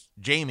 right? Because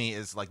Jaime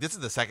is like this is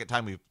the second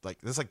time we've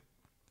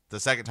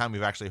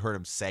actually heard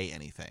him say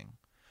anything.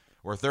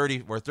 We're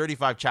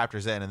 35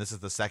 chapters in, and this is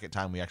the second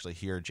time we actually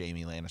hear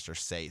Jaime Lannister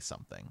say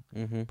something.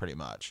 Pretty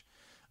much,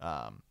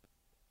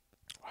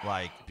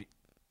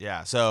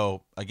 Yeah,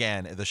 so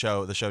again, the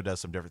show does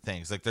some different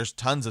things. Like there's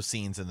tons of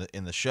scenes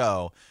in the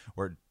show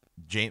where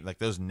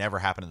those never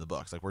happen in the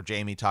books. Like where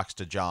Jaime talks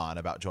to Jon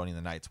about joining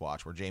the Night's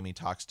Watch, where Jaime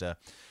talks to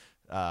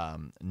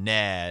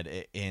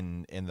Ned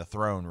in the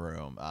throne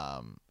room.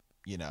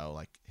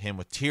 Like him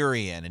with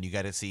Tyrion, and you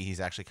got to see he's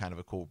actually kind of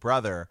a cool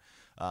brother.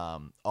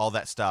 All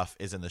that stuff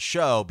is in the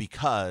show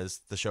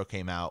because the show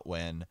came out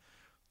when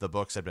the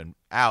books had been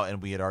out,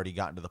 and we had already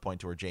gotten to the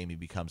point to where Jaime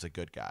becomes a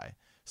good guy.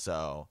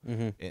 So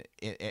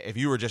if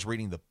you were just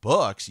reading the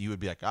books, you would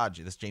be like, "God,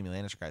 this Jaime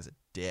Lannister guy's a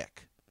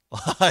dick."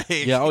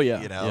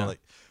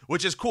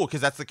 Which is cool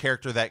because that's the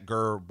character that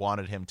Gur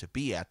wanted him to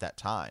be at that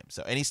time.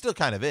 So, and he still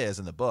kind of is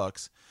in the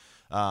books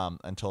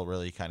until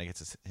really he kind of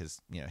gets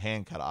his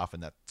hand cut off,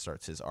 and that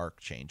starts his arc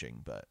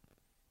changing. But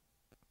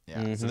so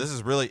this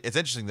is it's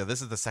interesting though.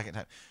 This is the second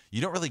time you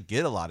don't really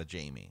get a lot of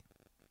Jaime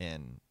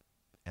in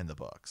the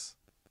books.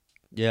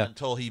 Yeah,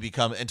 until he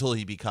becomes a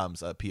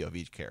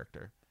POV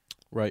character.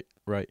 Right.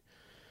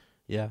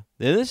 Yeah.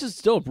 And this is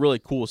still a really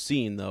cool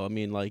scene, though. I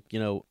mean, like,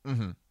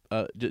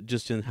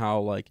 just in how,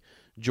 like,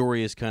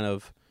 Jory is kind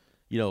of,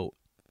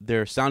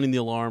 they're sounding the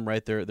alarm,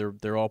 right?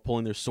 They're all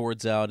pulling their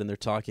swords out, and they're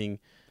talking,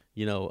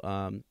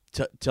 telling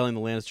the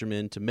Lannister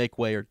men to make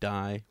way or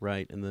die,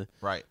 right? And the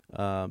right.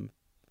 And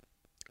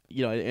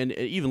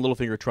even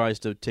Littlefinger tries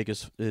to take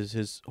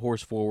his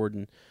horse forward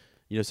and,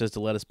 says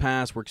to let us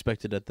pass. We're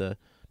expected at the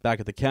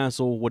back of the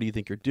castle. What do you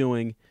think you're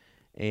doing?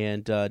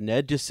 And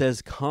Ned just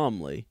says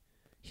calmly,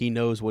 he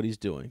knows what he's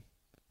doing.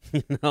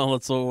 It's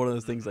one of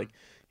those things like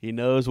he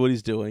knows what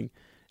he's doing,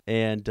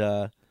 and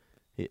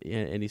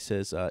he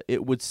says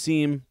it would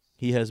seem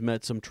he has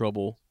met some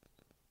trouble.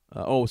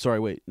 Let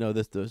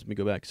me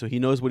go back. So he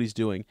knows what he's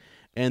doing,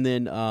 and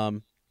then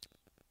Jaime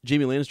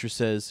Lannister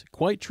says,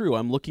 "Quite true.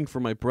 I'm looking for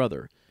my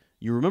brother.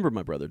 You remember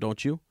my brother,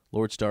 don't you,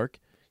 Lord Stark?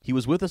 He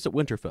was with us at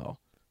Winterfell.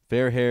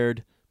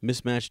 Fair-haired,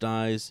 mismatched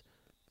eyes,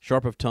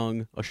 sharp of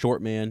tongue, a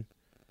short man."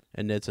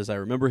 And Ned says, "I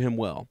remember him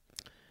well."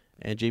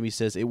 And Jaime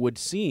says, "It would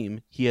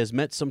seem he has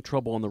met some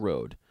trouble on the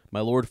road. My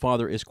lord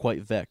father is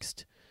quite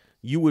vexed.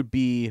 You would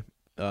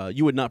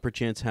not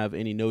perchance have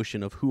any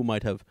notion of who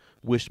might have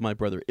wished my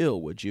brother ill,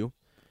 would you?"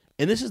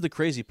 And this is the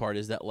crazy part,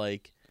 is that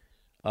like,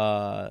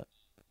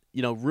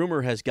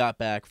 rumor has got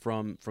back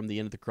from the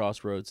end of the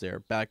crossroads there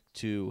back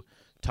to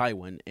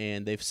Tywin,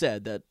 and they've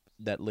said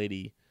that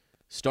Lady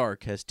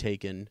Stark has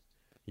taken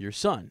your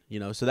son.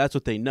 So that's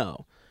what they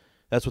know.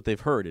 That's what they've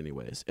heard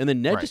anyways. And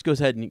then Ned just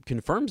goes ahead and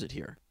confirms it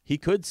here. He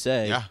could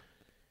say, I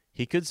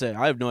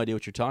have no idea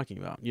what you're talking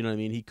about. You know what I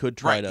mean? He could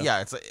try to.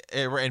 Yeah,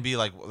 and be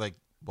like,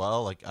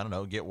 well, like, I don't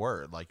know, get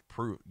word, like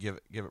proof, give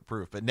it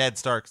proof. But Ned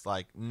Stark's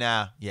like,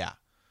 nah, yeah.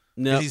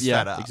 No, he's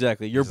fed up.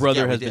 Exactly. Your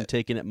brother has been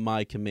taken at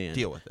my command.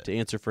 Deal with it. To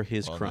answer for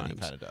his crimes. He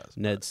kind of does.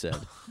 Ned said.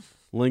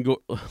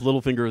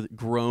 Littlefinger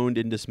groaned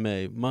in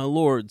dismay. My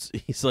lords,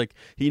 he's like,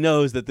 he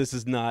knows that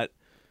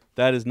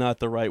that is not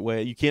the right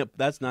way. You can't.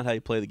 That's not how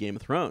you play the Game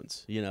of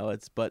Thrones.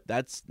 But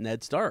that's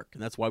Ned Stark,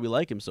 and that's why we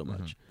like him so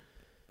much.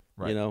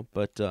 Right.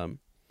 But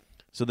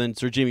so then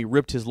Sir Jaime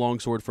ripped his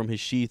longsword from his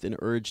sheath and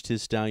urged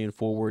his stallion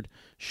forward.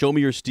 Show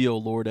me your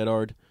steel, Lord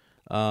Eddard.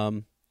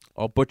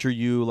 I'll butcher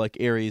you like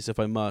Ares if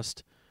I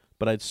must,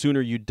 but I'd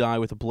sooner you die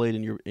with a blade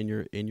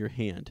in your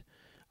hand.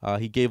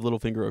 He gave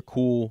Littlefinger a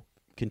cool,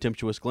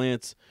 contemptuous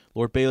glance.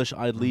 Lord Baelish,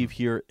 I'd leave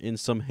here in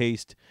some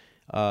haste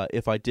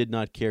if I did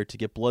not care to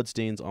get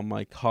bloodstains on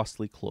my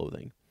costly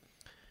clothing.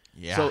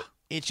 Yeah. So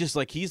it's just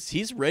like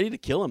he's ready to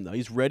kill him, though.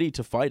 He's ready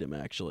to fight him,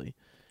 actually.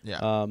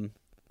 Yeah.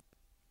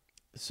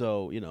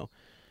 So,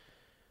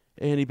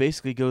 and he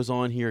basically goes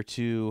on here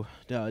to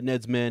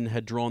Ned's men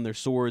had drawn their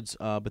swords,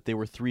 but they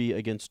were 3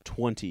 against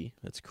 20.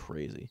 That's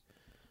crazy.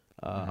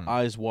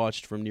 Eyes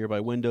watched from nearby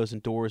windows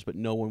and doors, but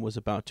no one was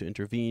about to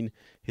intervene.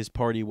 His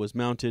party was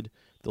mounted.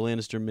 The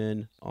Lannister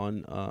men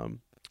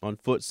on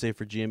foot, save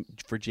for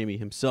Jaime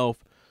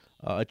himself.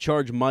 A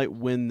charge might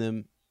win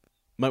them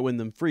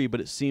free, but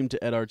it seemed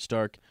to Eddard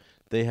Stark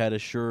they had a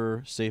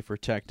surer, safer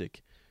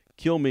tactic.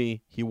 Kill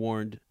me, he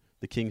warned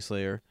the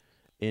Kingslayer,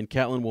 and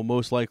Catelyn will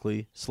most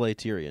likely slay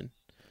Tyrion.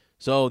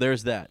 So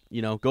there's that.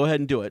 Go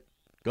ahead and do it.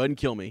 Go ahead and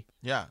kill me.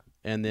 Yeah.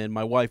 And then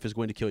my wife is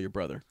going to kill your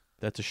brother.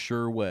 That's a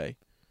sure way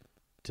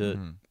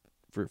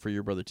for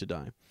your brother to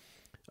die.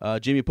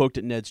 Jaime poked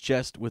at Ned's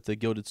chest with the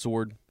gilded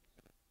sword,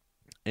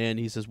 and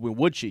he says, "When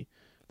would she,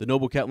 the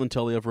noble Catelyn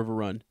Tully of River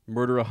Run,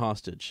 murder a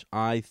hostage?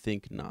 I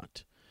think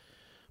not.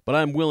 But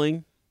I'm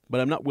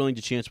not willing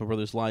to chance my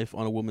brother's life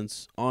on a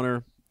woman's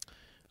honor.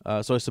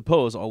 So I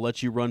suppose I'll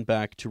let you run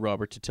back to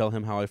Robert to tell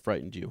him how I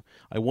frightened you.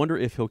 I wonder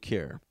if he'll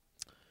care."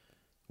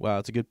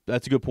 Wow,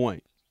 that's a good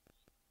point.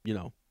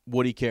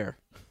 Would he care?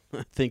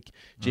 I think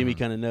Jaime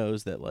kind of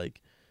knows that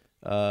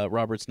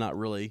Robert's not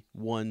really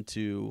one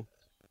to.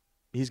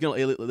 He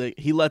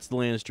lets the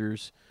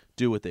Lannisters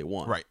do what they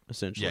want, right?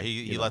 Essentially,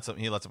 yeah. He lets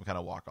them kind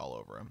of walk all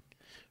over him,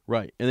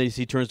 right? And then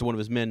he turns to one of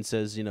his men and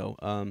says,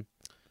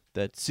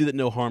 that see that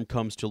no harm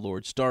comes to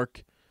Lord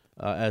Stark,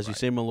 as you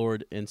say, my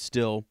lord, and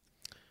still.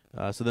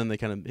 So then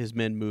his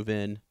men move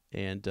in,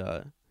 and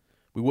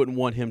we wouldn't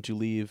want him to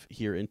leave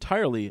here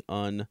entirely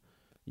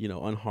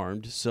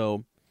unharmed.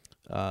 So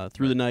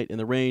through the night and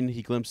the rain,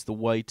 he glimpsed the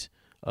white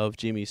of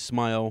Jaime's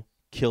smile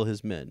kill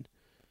his men.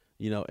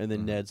 And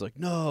then Ned's like,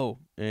 no.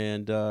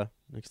 And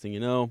next thing you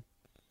know,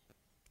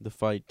 the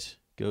fight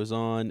goes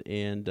on,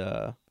 and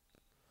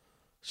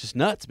it's just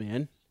nuts,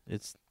 man.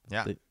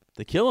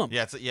 They kill him.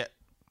 Yeah,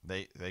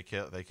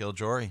 they kill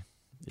Jory.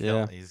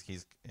 Yeah,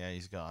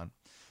 he's gone.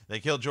 They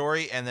kill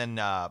Jory, and then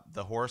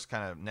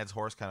Ned's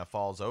horse kind of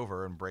falls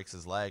over and breaks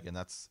his leg, and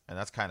that's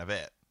kind of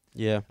it.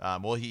 Yeah.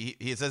 Well, he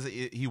says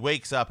he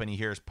wakes up and he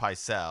hears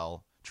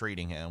Pycelle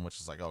treating him, which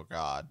is like, oh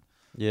god.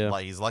 Yeah.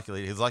 Like he's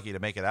lucky to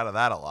make it out of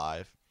that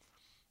alive.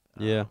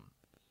 Yeah.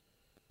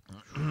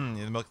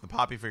 You milk the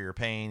poppy for your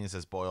pain. He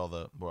says boil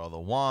the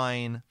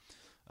wine.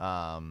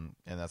 And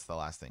that's the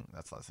last thing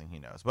he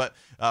knows. But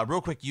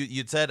real quick,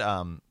 you'd said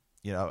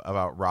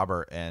about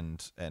Robert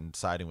and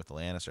siding with the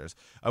Lannisters.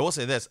 I will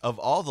say this: of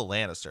all the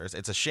Lannisters,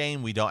 it's a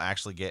shame we don't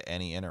actually get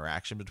any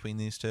interaction between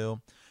these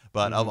two.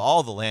 But of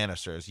all the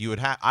Lannisters,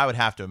 I would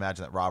have to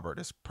imagine that Robert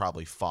is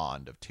probably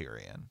fond of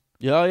Tyrion.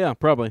 Yeah,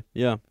 probably.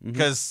 Yeah.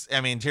 Because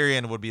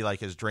Tyrion would be like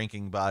his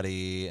drinking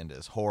buddy and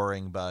his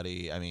whoring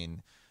buddy.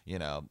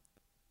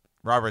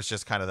 Robert's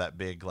just kind of that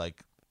big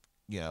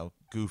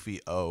goofy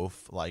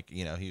oaf,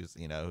 he's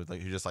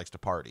who just likes to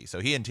party. So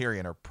he and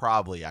Tyrion are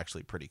probably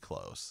actually pretty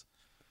close.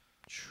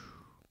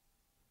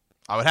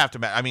 I would have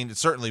to.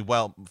 Certainly,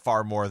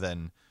 far more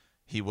than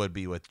he would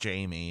be with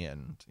Jaime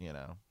and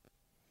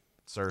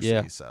Cersei.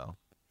 Yeah. So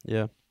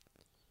yeah,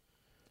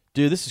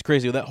 dude, this is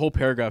crazy. That whole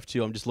paragraph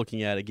too. I'm just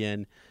looking at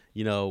again.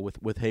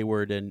 With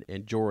Hayward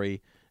and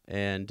Jory,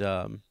 and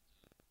the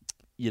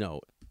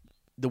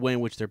way in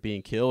which they're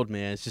being killed,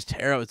 man, it's just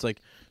terrible. It's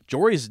like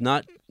Jory's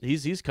not.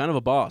 He's kind of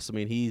a boss.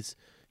 He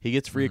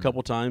gets free a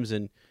couple times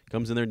and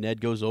comes in there.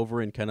 Ned goes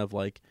over and kind of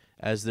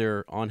as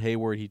they're on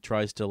Hayward, he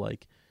tries to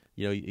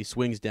he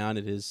swings down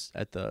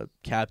at the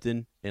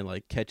captain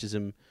and catches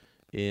him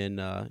in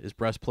his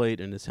breastplate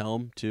and his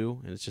helm too,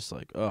 and it's just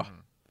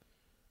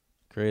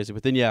crazy.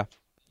 But then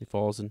he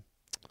falls and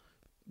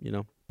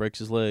breaks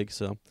his leg.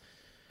 So,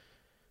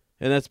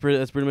 and that's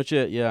pretty much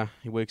it. Yeah,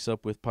 he wakes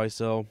up with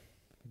Pycelle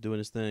doing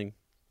his thing.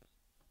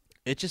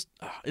 It just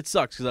it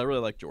sucks because I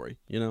really like Jory.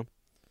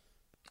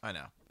 I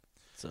know.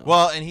 So.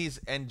 Well,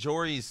 and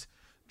Jory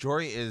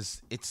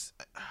is it's.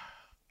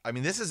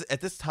 This is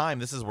at this time.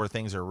 This is where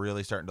things are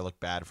really starting to look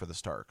bad for the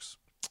Starks,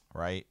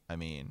 right?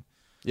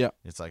 Yeah.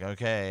 It's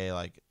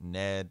okay,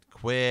 Ned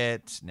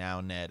quit. Now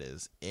Ned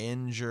is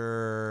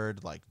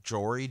injured.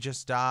 Jory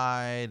just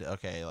died.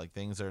 Okay,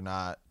 things are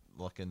not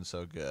looking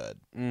so good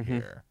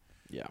here.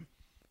 Yeah.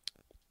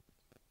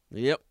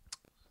 Yep.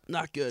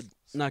 Not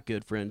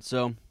good, friend.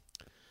 So,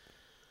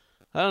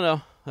 I don't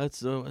know.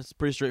 That's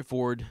pretty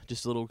straightforward.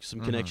 Just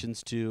some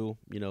connections to,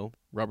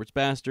 Robert's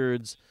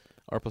bastards.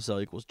 R plus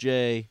L equals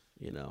J,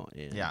 and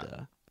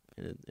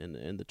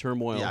and the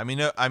turmoil.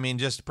 Yeah, I mean,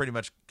 just pretty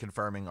much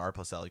confirming R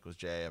plus L equals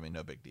J. I mean,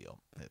 no big deal.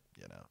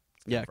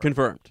 Yeah,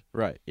 confirmed.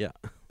 Right. Yeah.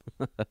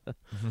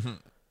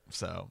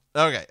 So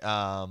okay.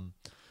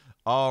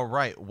 All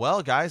right.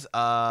 Well, guys,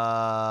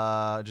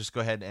 just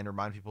go ahead and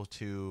remind people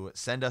to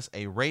send us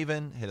a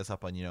Raven. Hit us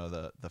up on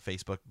the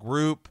Facebook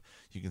group.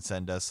 You can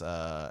send us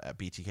at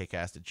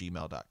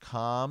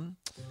btkcast@gmail.com.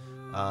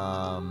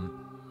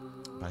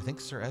 But I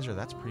think, Sir Ezra,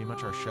 that's pretty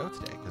much our show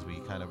today, because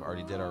we kind of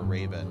already did our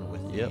Raven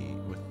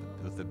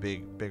with the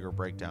bigger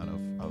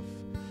breakdown of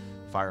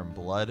Fire and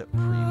Blood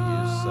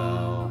previews.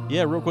 So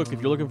yeah, real quick,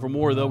 if you're looking for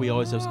more, though, we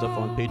always have stuff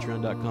on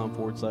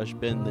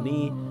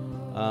patreon.com/bendthenee.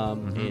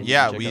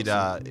 We'd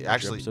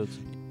actually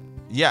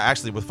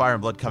with Fire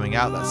and Blood coming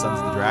out, that Sons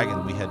of the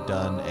Dragon, we had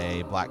done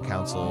a Black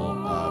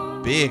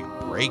Council big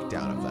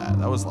breakdown of that.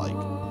 That was like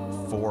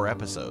 4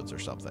 episodes or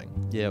something.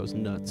 Yeah, it was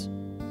nuts.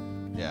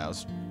 Yeah, it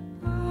was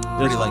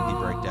pretty lengthy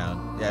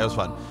breakdown. Yeah, it was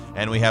fun.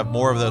 And we have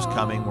more of those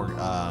coming. We're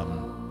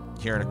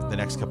here in the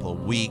next couple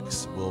of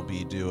weeks, we'll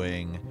be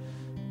doing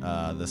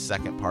the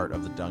second part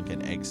of the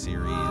Duncan Egg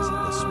series,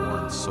 The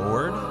Sworn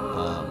Sword.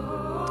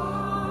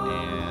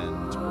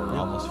 And we're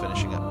almost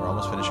finishing up. We're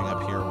almost finishing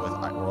up here with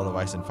World of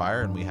Ice and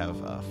Fire, and we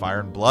have Fire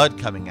and Blood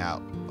coming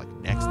out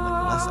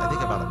I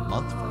think about a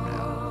month from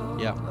now.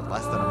 Yeah,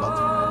 less than a month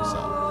from now.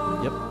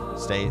 So yep.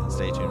 Stay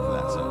tuned for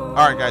that. So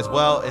all right, guys.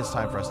 Well, it's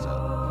time for us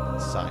to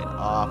sign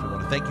off. We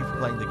want to thank you for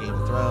playing the Game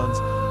of Thrones.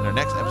 In our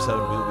next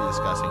episode, we will be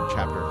discussing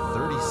Chapter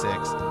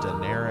 36,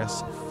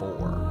 Daenerys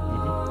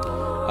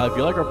 4. If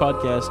you like our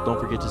podcast, don't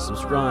forget to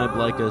subscribe,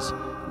 like us,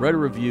 write a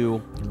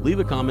review, leave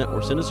a comment,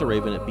 or send us a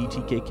Raven at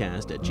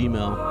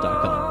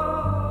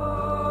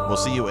btkcast@gmail.com. We'll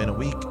see you in a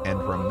week,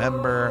 and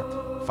remember,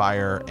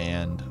 fire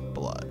and